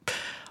going to,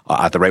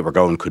 at the rate we're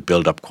going, could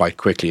build up quite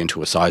quickly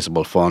into a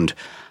sizable fund.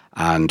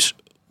 And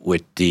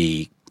with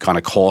the kind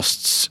of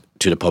costs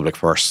to the public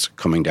first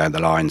coming down the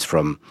lines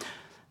from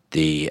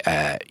the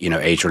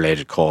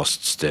age-related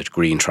costs, the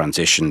green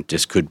transition,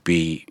 this could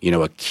be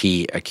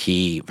a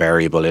key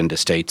variable in the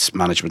state's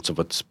management of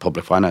its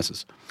public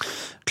finances.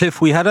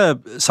 Cliff, we had a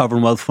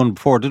sovereign wealth fund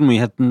before, didn't we? We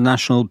had the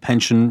National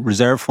Pension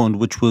Reserve Fund,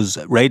 which was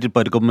raided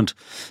by the government,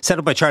 set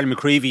up by Charlie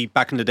McCreevy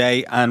back in the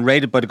day, and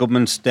raided by the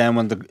government then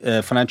when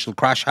the financial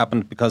crash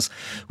happened, because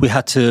we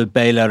had to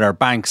bail out our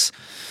banks.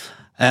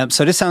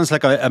 So this sounds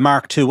like a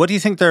Mark II. What do you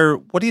think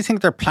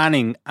they're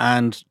planning,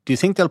 and do you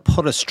think they'll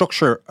put a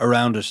structure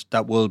around it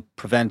that will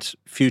prevent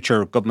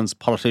future governments,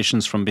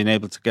 politicians from being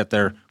able to get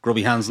their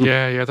grubby hands on?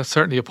 Yeah, that's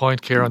certainly a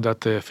point, Kieran,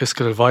 that the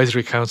Fiscal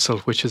Advisory Council,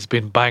 which has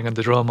been banging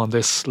the drum on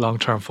this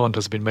long-term fund,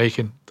 has been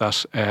making,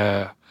 that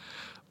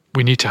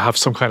we need to have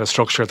some kind of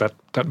structure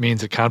that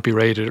means it can't be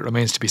raided. It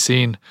remains to be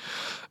seen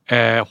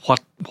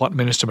what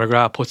Minister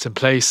McGrath puts in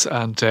place.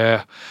 And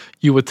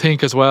you would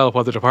think as well,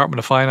 while the Department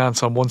of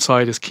Finance on one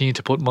side is keen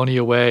to put money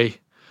away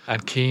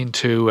and keen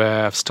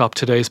to stop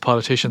today's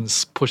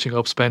politicians pushing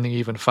up spending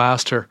even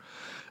faster,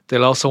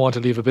 they'll also want to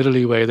leave a bit of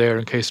leeway there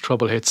in case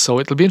trouble hits. So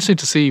it'll be interesting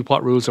to see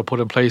what rules are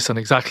put in place and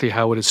exactly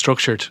how it is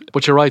structured.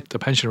 But you're right, the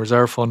Pension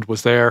Reserve Fund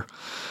was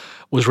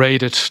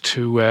raided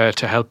to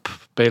help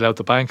bail out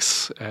the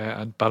banks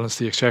and balance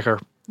the exchequer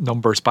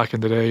numbers back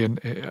in the day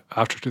and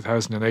after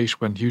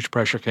 2008 when huge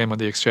pressure came on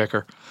the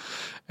exchequer.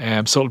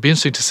 So it'll be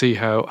interesting to see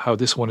how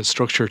this one is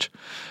structured.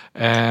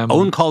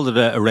 Owen called it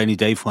a rainy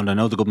day fund. I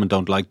know the government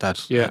don't like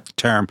that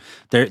term.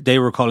 They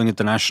were calling it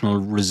the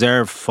National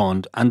Reserve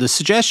Fund. And the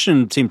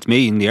suggestion seemed to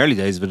me, in the early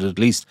days of it at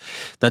least,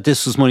 that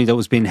this was money that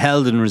was being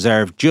held in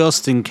reserve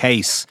just in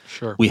case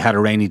we had a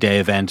rainy day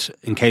event,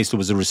 in case there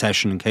was a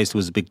recession, in case there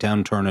was a big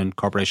downturn in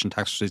corporation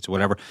tax receipts or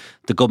whatever.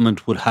 The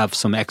government would have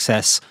some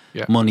excess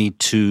money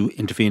to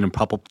intervene and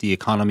prop up the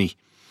economy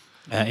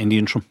in the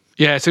interim.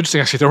 Yeah, it's interesting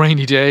actually. The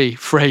rainy day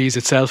phrase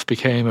itself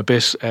became a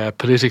bit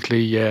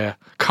politically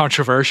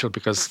controversial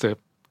because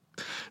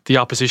the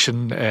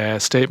opposition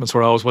statements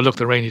were always, well, look,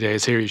 the rainy day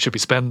is here, you should be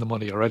spending the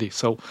money already.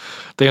 So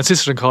they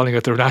insisted on calling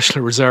it the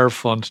National Reserve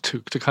Fund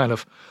to kind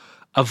of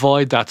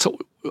avoid that. So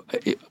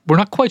we're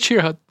not quite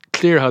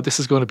clear how this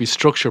is going to be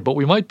structured, but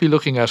we might be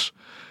looking at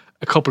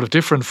a couple of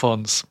different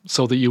funds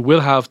so that you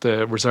will have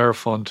the reserve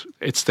fund.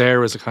 It's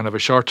there as a kind of a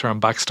short-term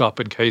backstop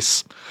in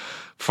case,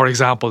 for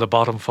example, the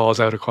bottom falls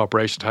out of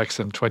corporation tax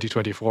in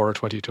 2024 or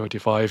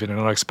 2025 in an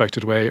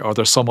unexpected way, or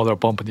there's some other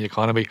bump in the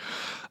economy.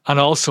 And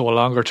also a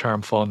longer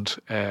term fund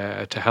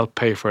to help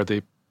pay for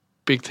the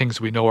big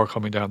things we know are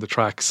coming down the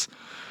tracks.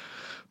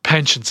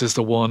 Pensions is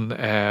the one,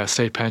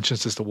 state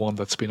pensions is the one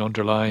that's been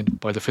underlined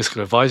by the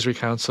Fiscal Advisory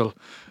Council.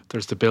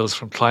 There's the bills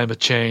from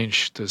climate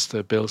change, there's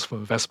the bills from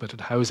investment in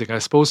housing. I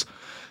suppose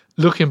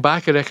looking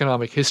back at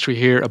economic history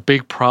here, a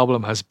big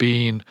problem has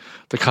been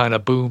the kind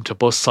of boom to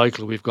bust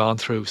cycle we've gone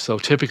through. So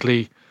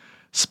typically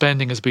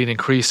spending has been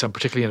increased, and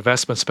particularly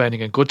investment spending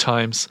in good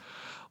times.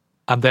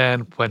 And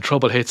then when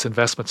trouble hits,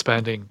 investment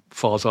spending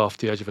falls off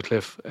the edge of a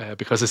cliff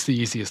because it's the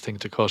easiest thing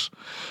to cut.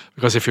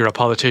 Because if you're a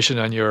politician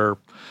and you're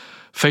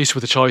faced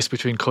with a choice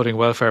between cutting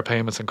welfare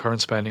payments and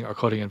current spending or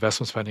cutting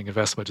investment spending,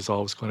 investment is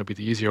always going to be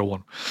the easier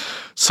one.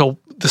 So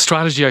the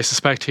strategy, I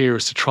suspect, here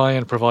is to try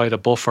and provide a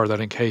buffer that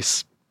in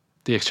case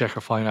the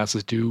Exchequer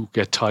finances do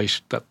get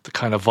tight, that the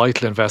kind of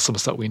vital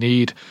investments that we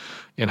need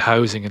in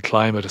housing and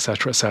climate, et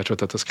cetera,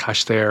 that there's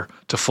cash there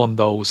to fund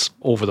those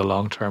over the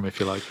long term, if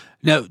you like.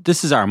 Now,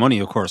 this is our money,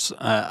 of course,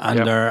 and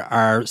there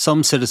are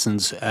some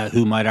citizens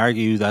who might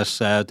argue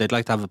that they'd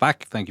like to have it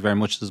back, thank you very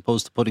much, as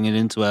opposed to putting it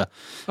into a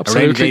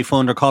rainy day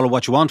fund or call it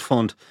what you want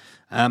fund,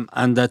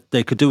 and that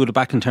they could do it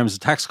back in terms of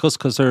tax cuts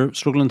because they're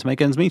struggling to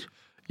make ends meet.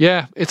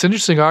 Yeah, it's an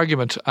interesting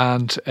argument,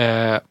 and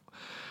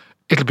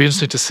it'll be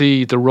interesting to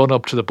see the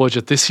run-up to the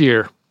budget this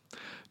year,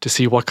 to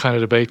see what kind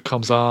of debate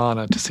comes on,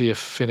 and to see if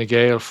Fine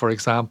Gael, for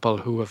example,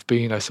 who have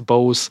been, I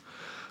suppose,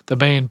 the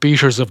main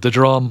beaters of the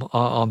drum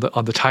on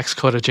the tax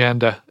cut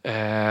agenda,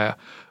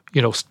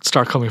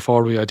 start coming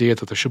forward with the idea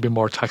that there should be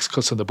more tax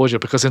cuts in the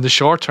budget, because in the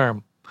short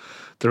term,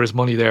 there is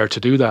money there to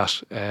do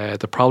that.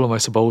 The problem, I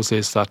suppose,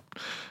 is that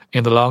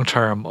in the long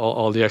term,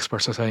 all the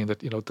experts are saying that,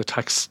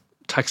 the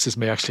taxes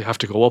may actually have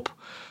to go up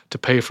to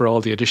pay for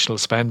all the additional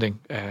spending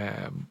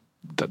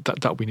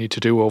that we need to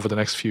do over the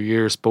next few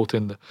years, both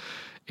in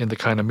the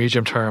kind of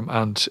medium term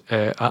and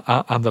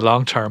the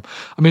long term.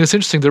 I mean, it's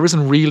interesting. There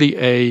isn't really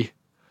a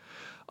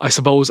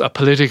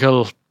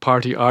political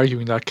party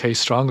arguing that case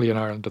strongly in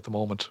Ireland at the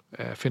moment.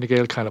 Fine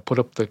Gael kind of put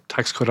up the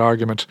tax cut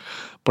argument,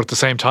 but at the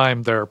same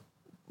time, they're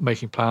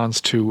making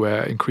plans to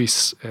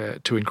increase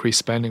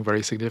spending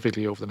very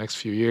significantly over the next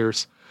few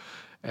years,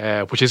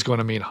 which is going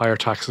to mean higher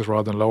taxes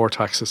rather than lower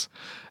taxes.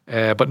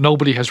 But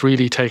nobody has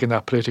really taken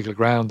that political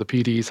ground. The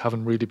PDs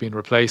haven't really been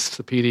replaced.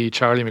 The PD,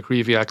 Charlie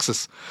McCreevy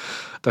axis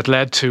that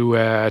led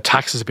to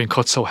taxes being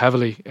cut so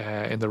heavily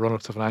in the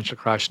run-up to the financial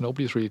crash,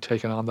 nobody's really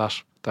taken on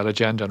that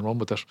agenda and run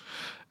with it.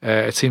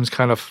 It seems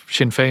kind of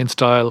Sinn Féin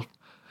style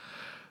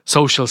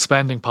social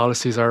spending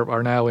policies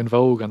are now in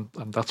vogue, and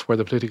that's where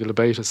the political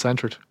debate is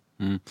centred.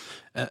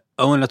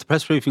 Owen, at the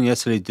press briefing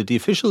yesterday, did the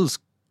officials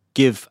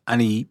give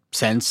any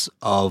sense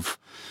of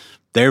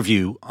their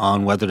view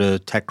on whether the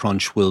tech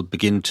crunch will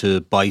begin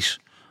to bite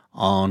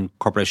on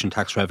corporation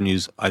tax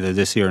revenues either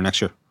this year or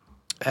next year?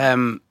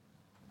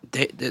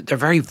 They're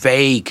very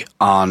vague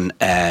on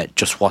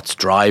just what's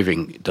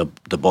driving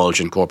the bulge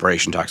in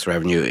corporation tax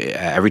revenue.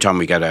 Every time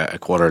we get a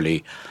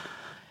quarterly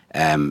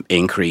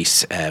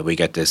increase, we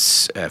get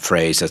this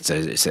phrase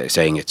that's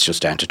saying it's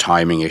just down to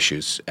timing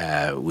issues.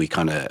 We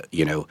kind of,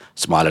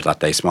 smile at that,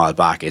 they smile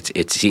back.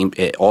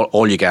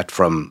 All you get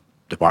from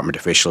department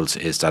officials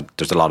is that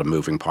there's a lot of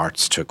moving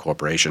parts to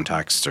corporation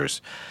tax. So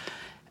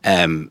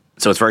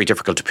it's very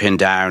difficult to pin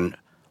down.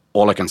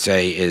 All I can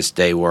say is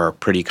they were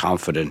pretty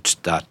confident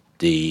that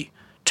the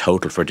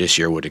total for this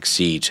year would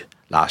exceed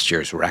last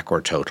year's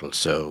record total.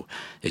 So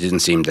it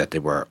didn't seem that they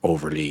were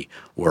overly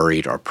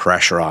worried or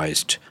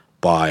pressurised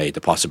by the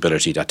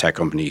possibility that tech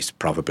companies'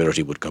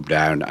 profitability would come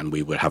down and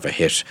we would have a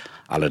hit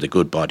a la the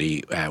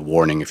Goodbody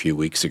warning a few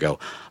weeks ago.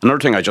 Another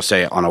thing I just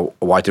say on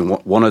a wide thing,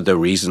 one of the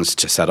reasons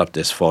to set up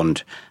this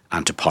fund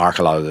and to park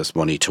a lot of this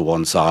money to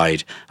one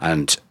side,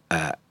 and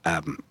a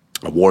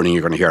warning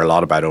you're going to hear a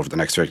lot about over the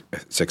next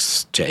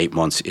 6 to 8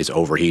 months, is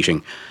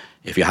overheating.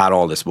 If you had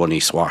all this money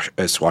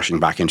swashing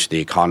back into the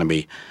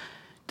economy,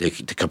 the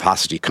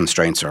capacity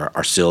constraints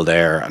are still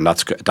there, and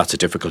that's a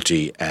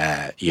difficulty,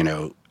 and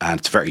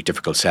it's a very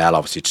difficult sell,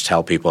 obviously, to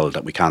tell people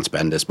that we can't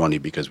spend this money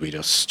because we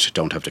just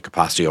don't have the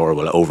capacity or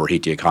will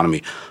overheat the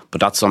economy. But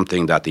that's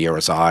something that the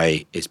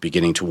RSI is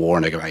beginning to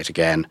warn about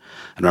again.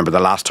 And remember, the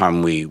last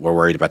time we were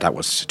worried about that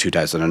was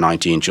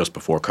 2019, just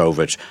before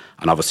COVID,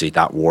 and obviously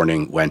that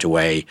warning went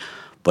away,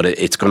 but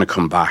it's going to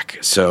come back.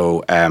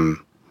 So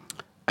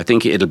I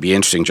think it'll be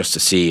interesting just to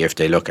see if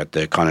they look at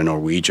the kind of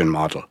Norwegian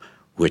model,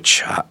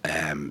 which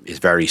is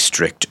very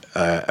strict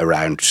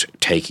around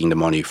taking the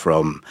money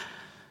from,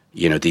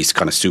 these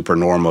kind of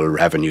supernormal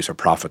revenues or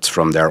profits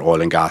from their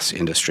oil and gas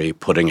industry,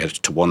 putting it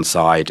to one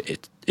side.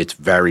 It's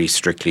very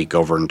strictly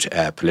governed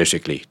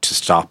politically to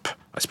stop,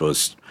 I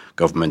suppose,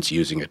 governments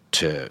using it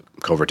to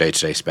cover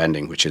day-to-day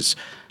spending, which is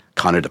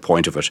kind of the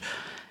point of it.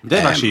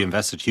 They've actually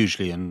invested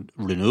hugely in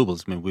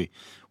renewables. I mean,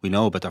 we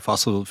know about their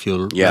fossil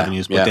fuel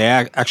revenues, but they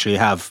actually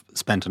have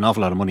spent an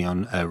awful lot of money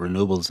on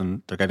renewables,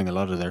 and they're getting a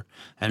lot of their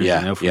energy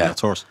now from that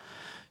source.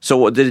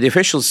 So the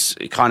officials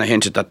kind of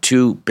hinted that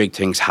two big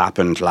things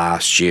happened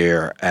last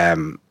year.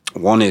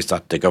 One is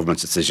that the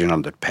government's decision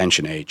on the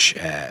pension age,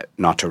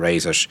 not to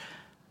raise it,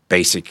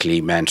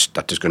 basically meant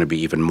that there's going to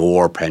be even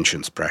more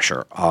pensions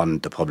pressure on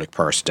the public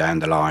purse down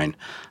the line.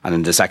 And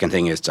then the second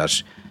thing is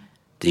that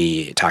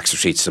the tax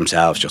receipts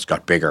themselves just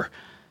got bigger.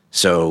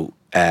 So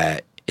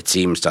it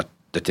seems that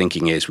the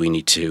thinking is we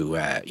need to,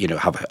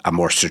 have a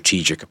more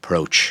strategic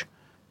approach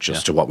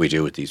to what we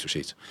do with these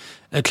receipts.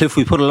 Cliff,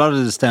 we put a lot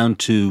of this down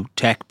to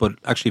tech, but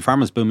actually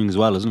pharma's booming as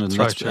well, isn't it? And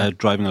that's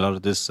driving a lot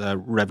of this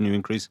revenue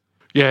increase.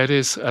 Yeah, it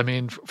is. I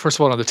mean, first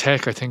of all, on the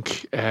tech, I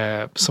think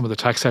some of the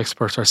tax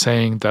experts are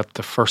saying that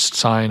the first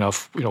sign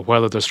of,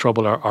 whether there's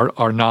trouble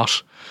or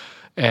not,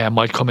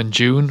 might come in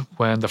June,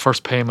 when the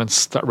first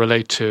payments that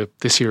relate to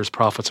this year's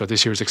profits or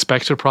this year's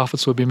expected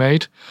profits will be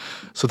made.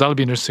 So that'll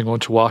be an interesting one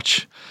to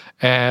watch.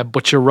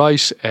 But you're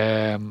right,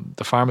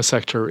 the pharma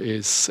sector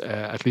is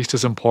at least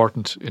as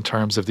important in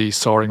terms of these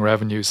soaring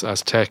revenues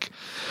as tech.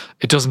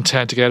 It doesn't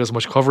tend to get as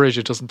much coverage.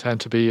 It doesn't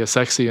tend to be as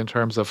sexy in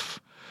terms of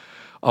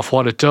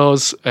what it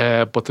does,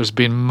 but there's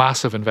been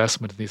massive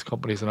investment in these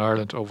companies in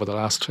Ireland over the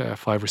last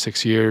 5 or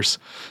 6 years.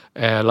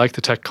 Like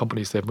the tech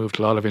companies, they've moved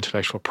a lot of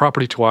intellectual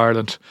property to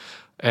Ireland,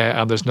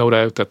 and there's no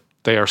doubt that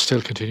they are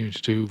still continuing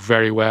to do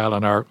very well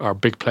and are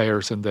big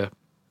players in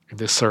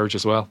this surge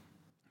as well.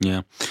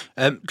 Yeah.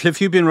 Cliff,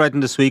 you've been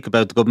writing this week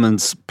about the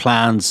government's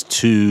plans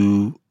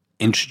to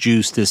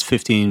introduce this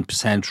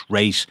 15%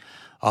 rate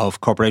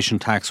of corporation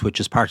tax, which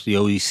is part of the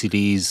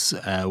OECD's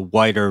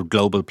wider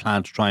global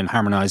plan to try and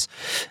harmonise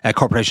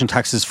corporation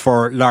taxes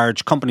for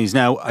large companies.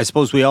 Now, I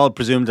suppose we all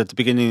presumed at the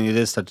beginning of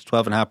this that the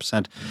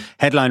 12.5%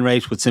 headline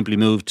rate would simply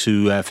move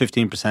to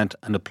 15%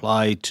 and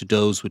apply to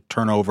those with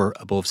turnover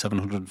above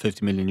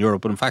 €750 million.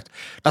 But in fact,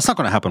 that's not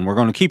going to happen. We're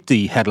going to keep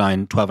the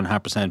headline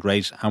 12.5%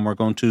 rate, and we're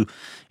going to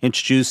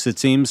introduce, it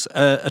seems,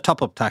 a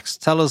top-up tax.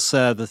 Tell us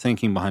the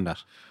thinking behind that.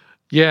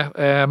 Yeah,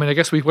 I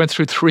guess we went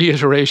through 3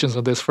 iterations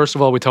on this. First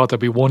of all, we thought there'd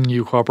be one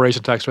new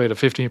corporation tax rate of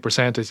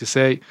 15%, as you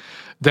say.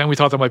 Then we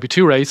thought there might be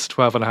 2 rates,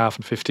 12.5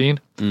 and 15.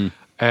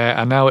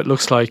 And now it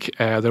looks like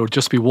there would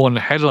just be one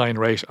headline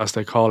rate, as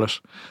they call it,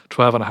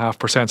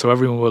 12.5%. So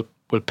everyone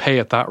will pay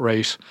at that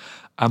rate.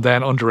 And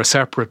then under a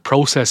separate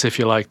process, if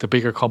you like, the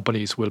bigger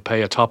companies will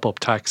pay a top-up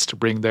tax to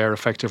bring their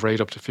effective rate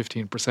up to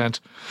 15%.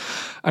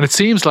 And it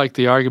seems like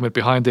the argument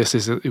behind this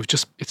is that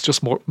it's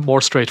just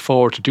more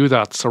straightforward to do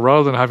that. So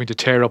rather than having to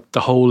tear up the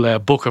whole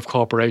book of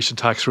corporation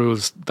tax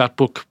rules, that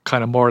book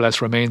kind of more or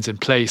less remains in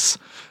place.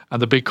 And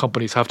the big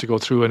companies have to go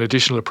through an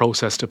additional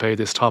process to pay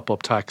this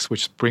top-up tax,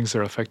 which brings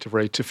their effective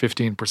rate to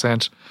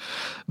 15%.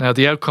 Now,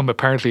 the outcome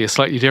apparently is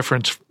slightly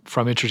different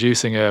from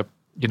introducing a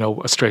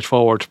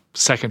straightforward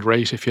second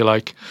rate, if you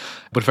like,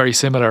 but very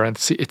similar. And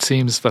it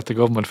seems that the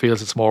government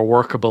feels it's more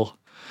workable,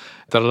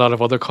 that a lot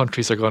of other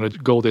countries are going to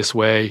go this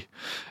way,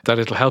 that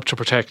it'll help to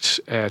protect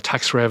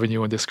tax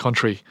revenue in this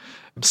country.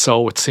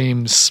 So it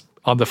seems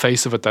on the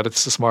face of it that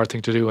it's the smart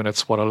thing to do, and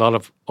it's what a lot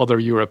of other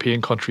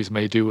European countries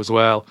may do as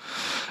well.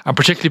 And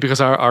particularly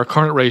because our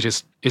current rate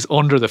is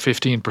under the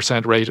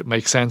 15% rate, it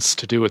makes sense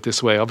to do it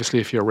this way. Obviously,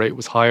 if your rate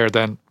was higher,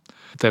 then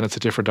it's a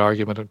different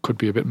argument and could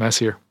be a bit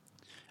messier.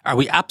 Are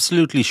we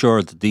absolutely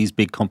sure that these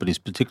big companies,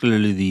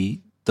 particularly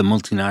the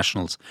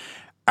multinationals,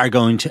 are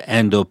going to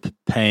end up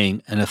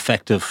paying an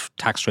effective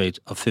tax rate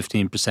of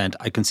 15%?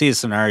 I can see a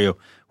scenario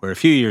where a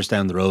few years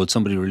down the road,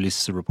 somebody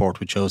releases a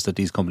report which shows that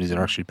these companies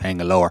are actually paying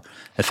a lower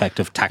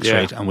effective tax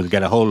rate, and we'll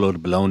get a whole load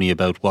of baloney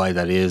about why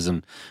that is.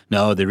 And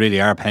no, they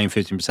really are paying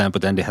 15%,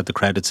 but then they had the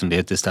credits and they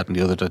had this, that and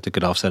the other that they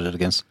could offset it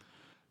against.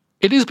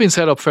 It has been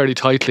set up fairly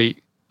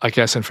tightly, I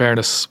guess, in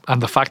fairness,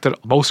 and the fact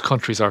that most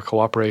countries are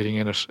cooperating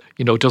in it,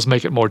 does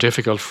make it more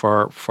difficult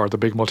for the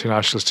big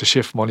multinationals to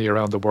shift money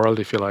around the world,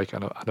 if you like,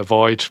 and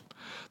avoid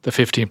the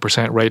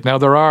 15% rate. Now,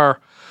 there are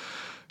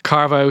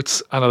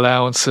carve-outs and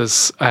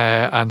allowances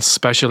and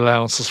special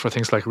allowances for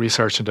things like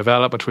research and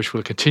development, which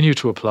will continue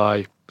to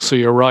apply. So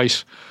you're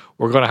right,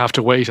 we're going to have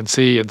to wait and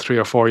see in 3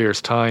 or 4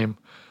 years' time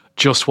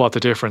just what the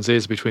difference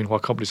is between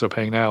what companies are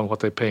paying now and what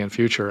they pay in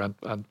future.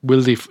 And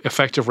will the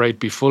effective rate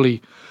be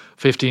fully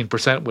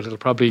 15%? Well, it'll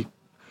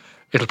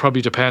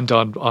probably depend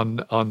on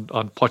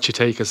what you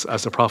take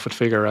as a profit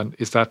figure, and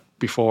is that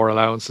before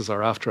allowances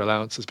or after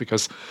allowances?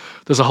 Because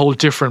there's a whole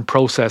different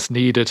process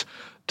needed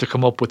to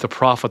come up with the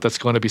profit that's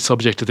going to be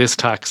subject to this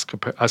tax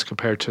as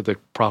compared to the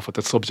profit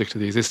that's subject to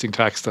the existing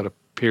tax that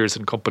appears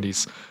in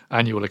companies'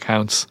 annual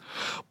accounts.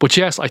 But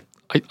yes, I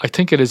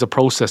think it is a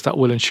process that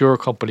will ensure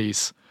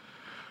companies,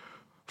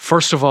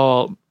 first of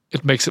all,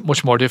 it makes it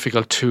much more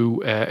difficult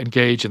to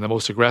engage in the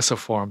most aggressive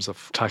forms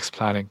of tax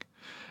planning.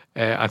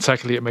 And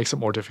secondly, it makes it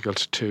more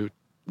difficult to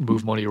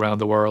move money around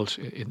the world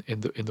in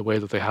the way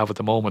that they have at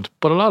the moment.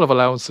 But a lot of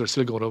allowances are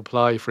still going to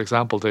apply. For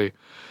example, the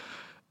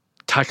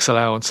tax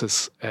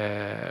allowances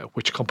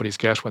which companies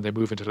get when they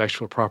move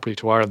intellectual property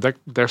to Ireland,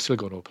 they're still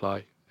going to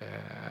apply.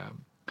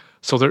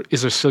 So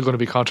is there still going to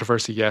be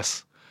controversy?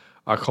 Yes.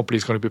 Are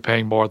companies going to be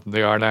paying more than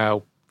they are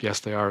now?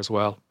 Yes, they are as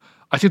well.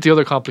 I think the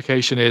other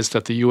complication is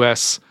that the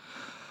US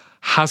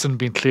hasn't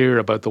been clear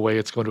about the way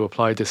it's going to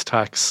apply this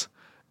tax.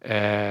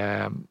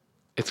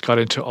 It's got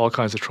into all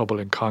kinds of trouble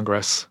in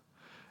Congress.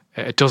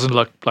 It doesn't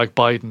look like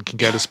Biden can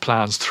get his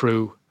plans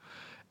through.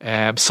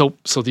 So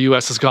the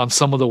US has gone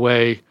some of the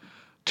way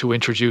to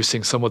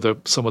introducing some of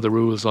the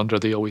rules under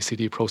the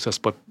OECD process,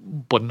 but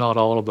not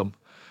all of them.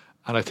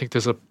 And I think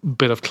there's a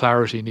bit of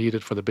clarity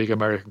needed for the big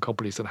American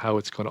companies and how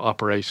it's going to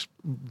operate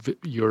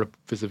Europe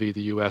vis-a-vis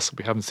the US.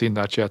 We haven't seen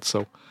that yet,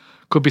 so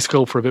could be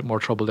scope for a bit more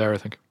trouble there, I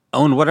think.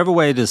 Owen, whatever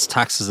way this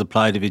tax is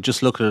applied, if you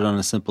just look at it on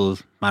a simple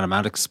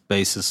mathematics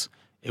basis,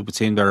 it would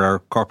seem that our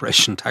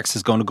corporation tax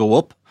is going to go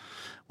up.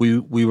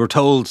 We were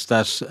told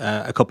that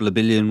a couple of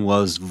billion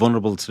was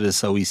vulnerable to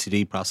this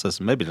OECD process,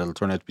 and maybe that'll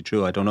turn out to be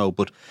true, I don't know.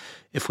 But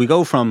if we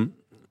go from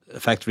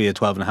effectively a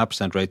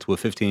 12.5% rate to a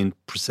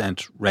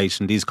 15% rate,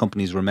 and these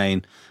companies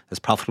remain as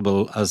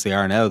profitable as they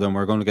are now, then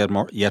we're going to get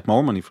yet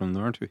more money from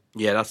them, aren't we?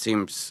 Yeah, that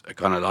seems a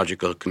kind of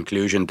logical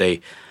conclusion.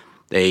 They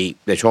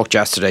talked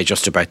yesterday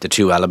just about the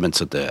two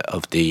elements of the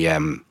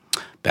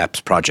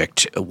BEPS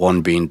project.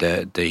 One being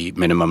the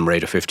minimum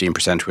rate of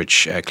 15%,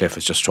 which Cliff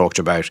has just talked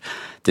about.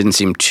 Didn't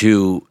seem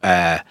too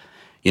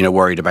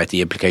worried about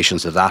the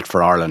implications of that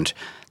for Ireland.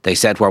 They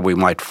said where we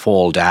might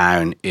fall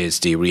down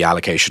is the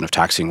reallocation of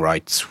taxing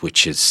rights,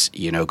 which is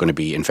going to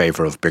be in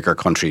favour of bigger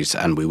countries,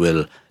 and we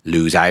will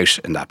lose out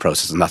in that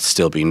process. And that's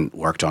still being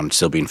worked on,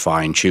 still being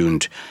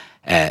fine-tuned.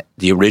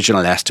 The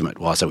original estimate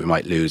was that we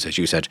might lose, as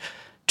you said,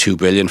 2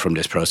 billion from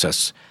this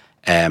process.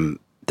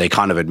 They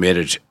kind of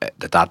admitted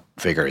that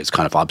figure is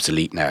kind of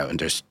obsolete now, and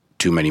there's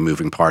too many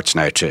moving parts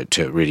now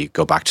to really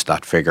go back to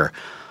that figure.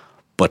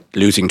 But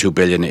losing 2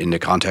 billion in the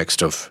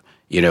context of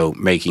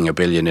making 1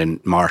 billion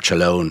in March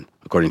alone,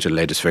 according to the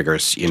latest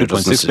figures,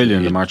 2.6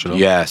 billion in March alone.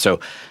 Yeah, so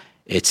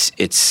it's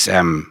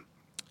the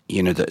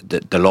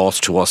loss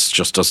to us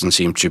just doesn't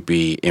seem to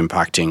be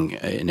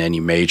impacting in any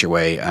major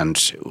way, and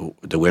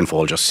the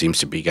windfall just seems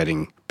to be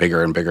getting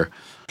bigger and bigger.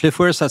 Cliff,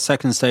 where's that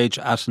second stage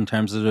at in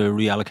terms of the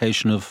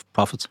reallocation of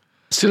profits?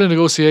 Still a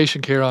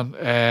negotiation, Kieran,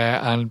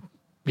 and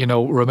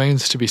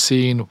remains to be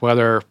seen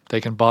whether they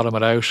can bottom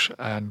it out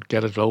and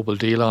get a global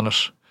deal on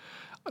it.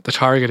 The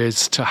target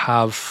is to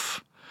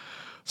have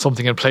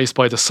something in place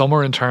by the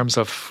summer in terms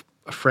of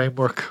a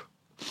framework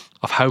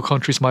of how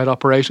countries might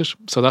operate it.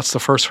 So that's the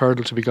first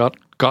hurdle to be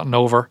gotten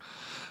over,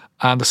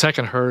 and the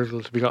second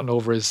hurdle to be gotten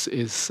over is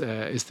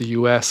the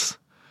US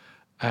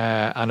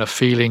and a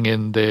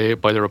feeling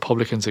by the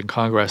Republicans in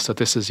Congress that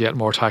this is yet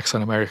more tax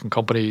on American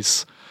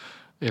companies.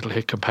 It'll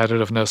hit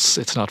competitiveness.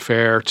 It's not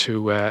fair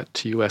to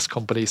US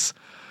companies.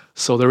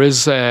 So there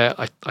is,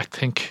 I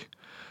think,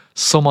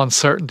 some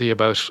uncertainty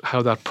about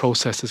how that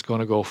process is going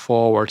to go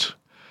forward.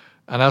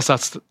 And as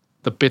that's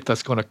the bit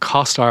that's going to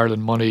cost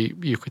Ireland money,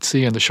 you could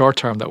see in the short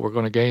term that we're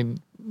going to gain,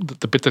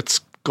 the bit that's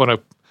going to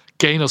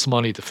gain us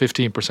money, the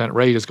 15%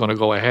 rate is going to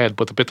go ahead,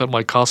 but the bit that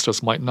might cost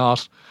us might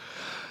not.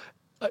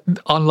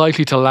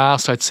 Unlikely to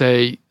last, I'd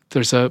say.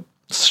 There's a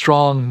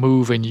strong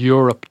move in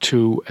Europe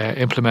to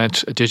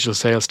implement a digital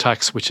sales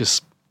tax, which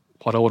is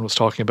what Owen was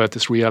talking about,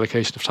 this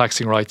reallocation of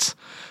taxing rights.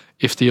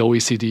 If the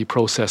OECD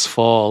process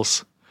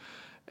falls,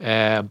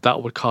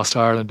 that would cost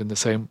Ireland in the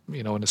same,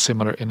 in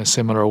a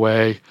similar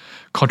way.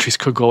 Countries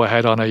could go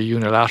ahead on a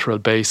unilateral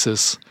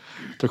basis.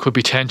 There could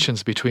be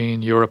tensions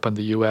between Europe and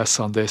the US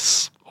on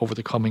this over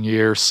the coming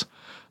years.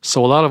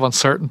 So a lot of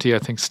uncertainty, I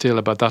think, still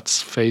about that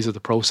phase of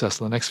the process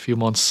in the next few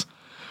months.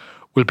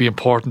 Will be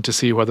important to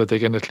see whether they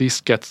can at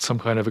least get some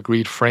kind of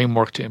agreed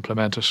framework to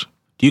implement it.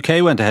 The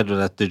UK went ahead with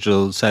that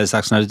digital sales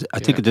tax, and I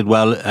think it did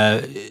well.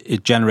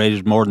 It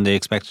generated more than they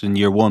expected in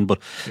year one. But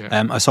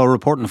I saw a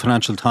report in the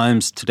Financial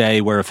Times today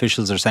where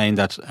officials are saying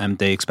that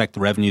they expect the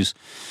revenues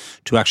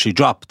to actually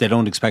drop. They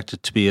don't expect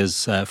it to be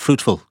as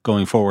fruitful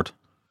going forward.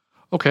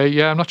 Okay,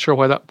 yeah, I'm not sure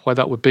why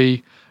that would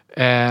be.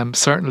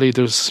 Certainly,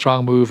 there's a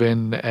strong move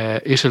in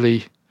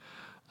Italy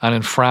and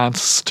in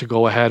France to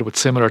go ahead with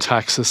similar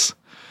taxes.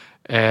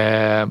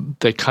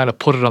 They kind of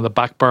put it on the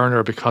back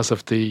burner because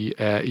of the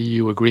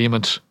EU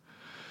agreement,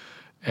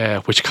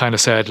 which kind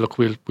of said, look,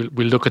 we'll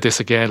look at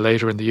this again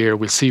later in the year.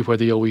 We'll see where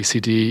the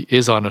OECD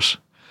is on it.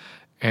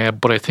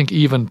 But I think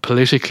even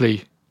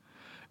politically,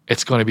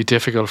 it's going to be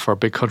difficult for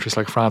big countries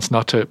like France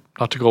not to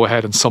go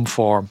ahead in some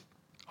form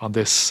on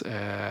this.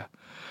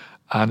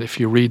 And if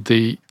you read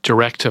the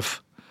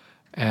directive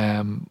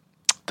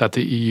that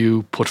the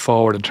EU put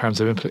forward in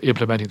terms of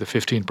implementing the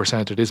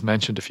 15%, it is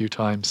mentioned a few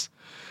times.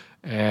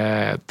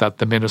 That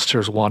the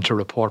ministers want to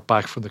report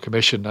back from the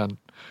Commission and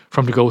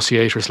from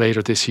negotiators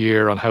later this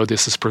year on how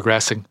this is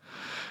progressing.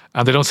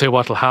 And they don't say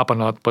what will happen,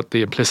 but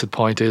the implicit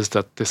point is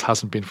that this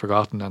hasn't been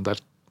forgotten and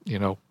that,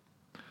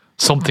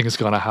 something is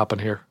going to happen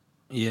here.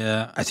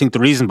 Yeah, I think the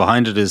reason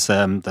behind it is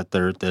that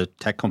the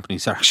tech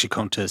companies are actually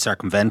going to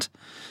circumvent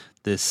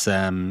this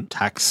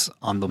tax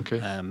on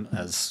them,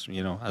 as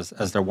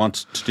they're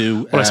wont to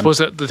do. Well, I suppose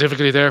that the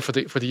difficulty there for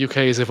the UK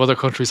is if other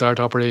countries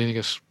aren't operating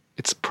it,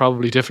 it's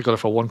probably difficult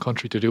for one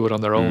country to do it on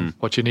their own.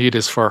 What you need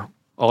is for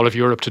all of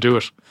Europe to do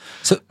it,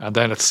 and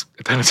then it's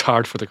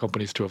hard for the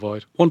companies to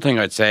avoid. One thing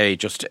I'd say,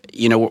 just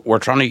we're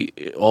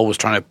always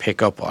trying to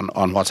pick up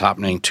on what's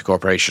happening to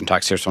corporation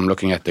tax here. So I'm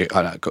looking at the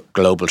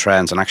global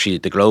trends, and actually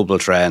the global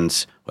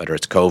trends, whether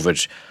it's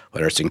COVID,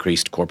 whether it's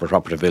increased corporate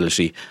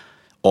profitability,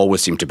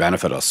 always seem to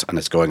benefit us, and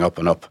it's going up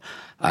and up.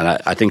 And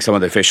I think some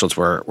of the officials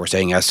were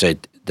saying yesterday,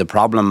 the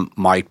problem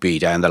might be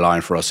down the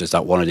line for us is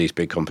that one of these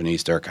big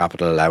companies, their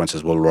capital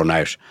allowances will run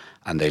out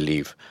and they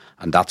leave.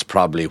 And that's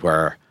probably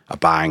where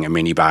a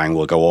mini bang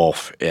will go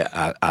off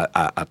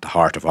at the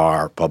heart of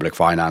our public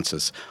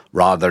finances,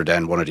 rather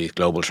than one of these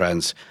global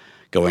trends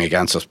going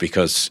against us,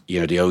 because the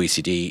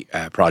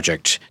OECD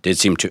project did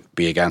seem to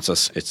be against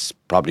us. It's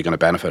probably going to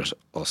benefit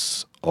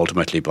us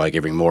ultimately by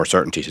giving more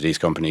certainty to these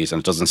companies,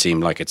 and it doesn't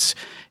seem like it's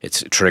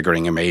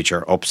triggering a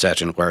major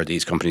upset in where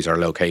these companies are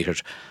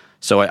located.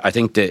 So I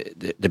think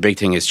the big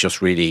thing is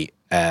just really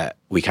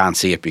we can't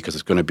see it because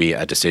it's going to be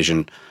a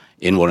decision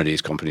in one of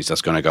these companies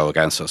that's going to go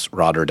against us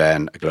rather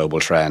than a global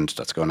trend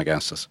that's going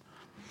against us.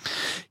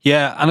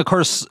 Yeah, and of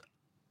course,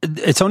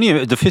 it's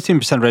only the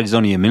 15% rate is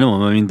only a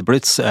minimum. I mean, the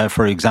Brits,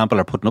 for example,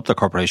 are putting up their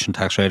corporation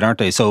tax rate, aren't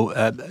they? So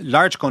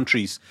large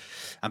countries,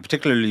 and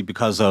particularly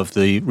because of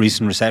the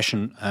recent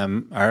recession,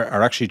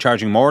 are actually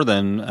charging more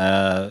than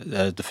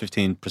the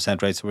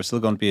 15% rate. So we're still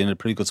going to be in a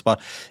pretty good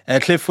spot.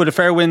 Cliff, with a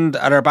fair wind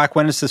at our back,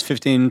 when is this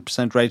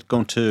 15% rate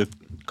going to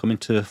come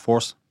into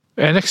force?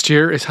 Next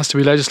year. It has to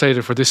be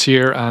legislated for this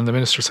year, and the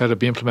minister said it'll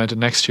be implemented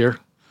next year.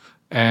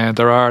 And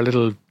there are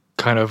little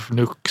kind of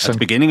nukes at the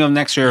beginning of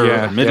next year,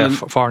 or middle? Yeah,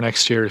 for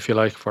next year, if you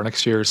like, for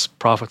next year's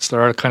profits.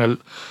 There are kind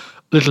of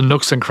little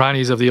nooks and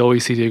crannies of the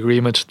OECD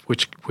agreement,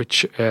 which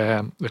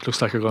it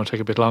looks like are going to take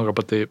a bit longer.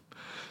 But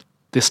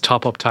this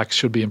top-up tax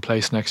should be in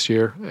place next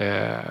year.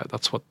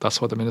 That's what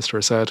the minister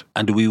has said.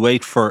 And do we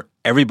wait for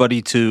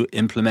everybody to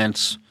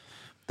implement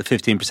the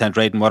 15%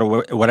 rate in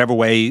whatever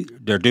way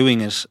they're doing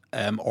it,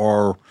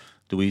 or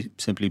do we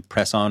simply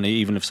press on,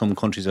 even if some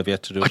countries have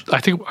yet to do it? I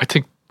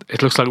think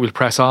it looks like we'll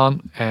press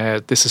on.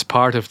 This is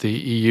part of the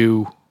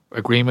EU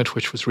agreement,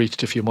 which was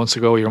reached a few months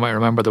ago. You might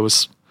remember there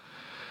was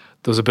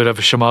a bit of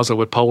a schmozzle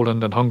with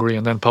Poland and Hungary,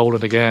 and then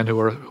Poland again, who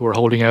were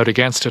holding out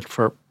against it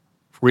for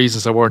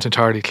reasons that weren't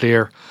entirely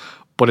clear.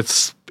 But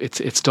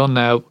it's done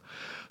now.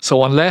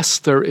 So unless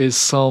there is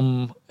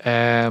some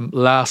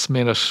last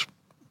minute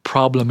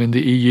problem in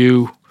the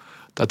EU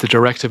that the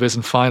directive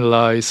isn't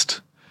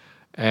finalised,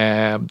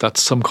 that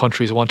some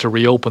countries want to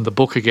reopen the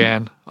book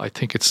again, I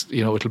think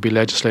it'll be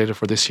legislated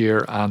for this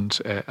year and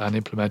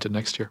implemented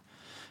next year.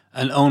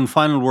 And Eoin,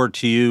 final word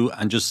to you,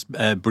 and just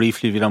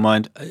briefly, if you don't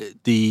mind,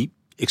 the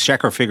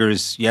Exchequer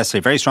figures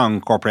yesterday, very strong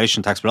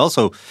corporation tax, but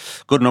also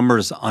good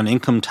numbers on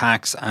income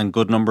tax and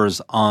good numbers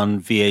on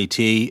VAT,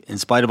 in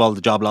spite of all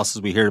the job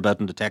losses we hear about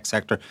in the tech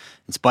sector,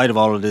 in spite of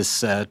all of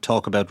this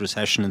talk about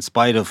recession, in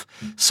spite of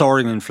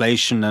soaring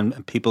inflation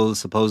and people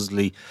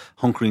supposedly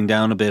hunkering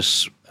down a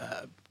bit.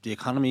 The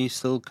economy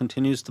still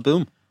continues to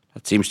boom.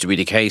 That seems to be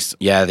the case.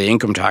 Yeah, the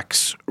income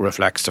tax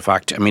reflects the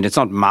fact. I mean, it's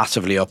not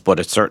massively up,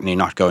 but it's certainly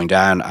not going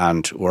down,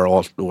 and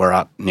we're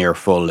at near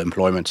full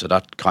employment. So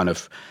that kind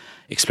of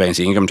explains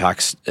the income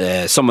tax.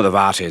 Some of the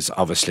VAT is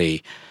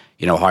obviously,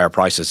 higher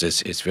prices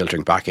is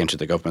filtering back into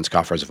the government's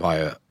coffers of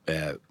higher,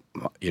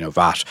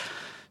 VAT.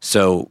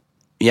 So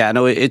yeah,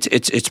 no,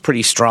 it's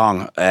pretty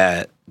strong.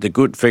 The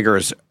good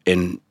figures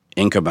in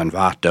income and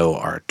VAT though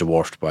are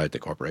dwarfed by the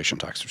corporation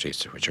tax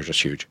receipts, which are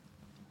just huge.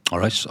 All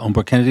right, Eoin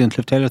Burke-Kennedy and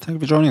Cliff Taylor, thank you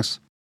for joining us.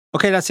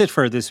 Okay, that's it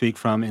for this week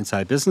from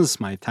Inside Business.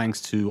 My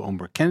thanks to Eoin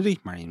Burke-Kennedy,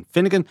 Marion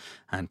Finnegan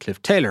and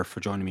Cliff Taylor for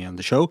joining me on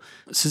the show.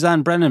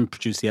 Suzanne Brennan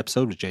produced the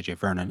episode with JJ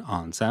Vernon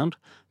on sound.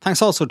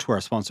 Thanks also to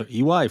our sponsor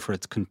EY for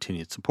its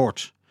continued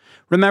support.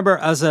 Remember,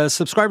 as a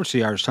subscriber to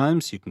the Irish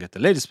Times, you can get the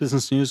latest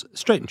business news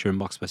straight into your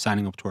inbox by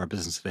signing up to our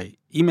Business Today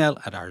email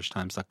at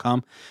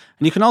irishtimes.com.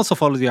 And you can also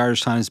follow the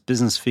Irish Times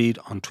business feed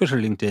on Twitter,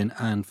 LinkedIn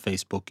and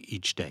Facebook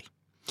each day.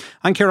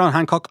 I'm Ciarán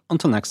Hancock.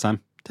 Until next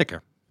time, take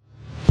care.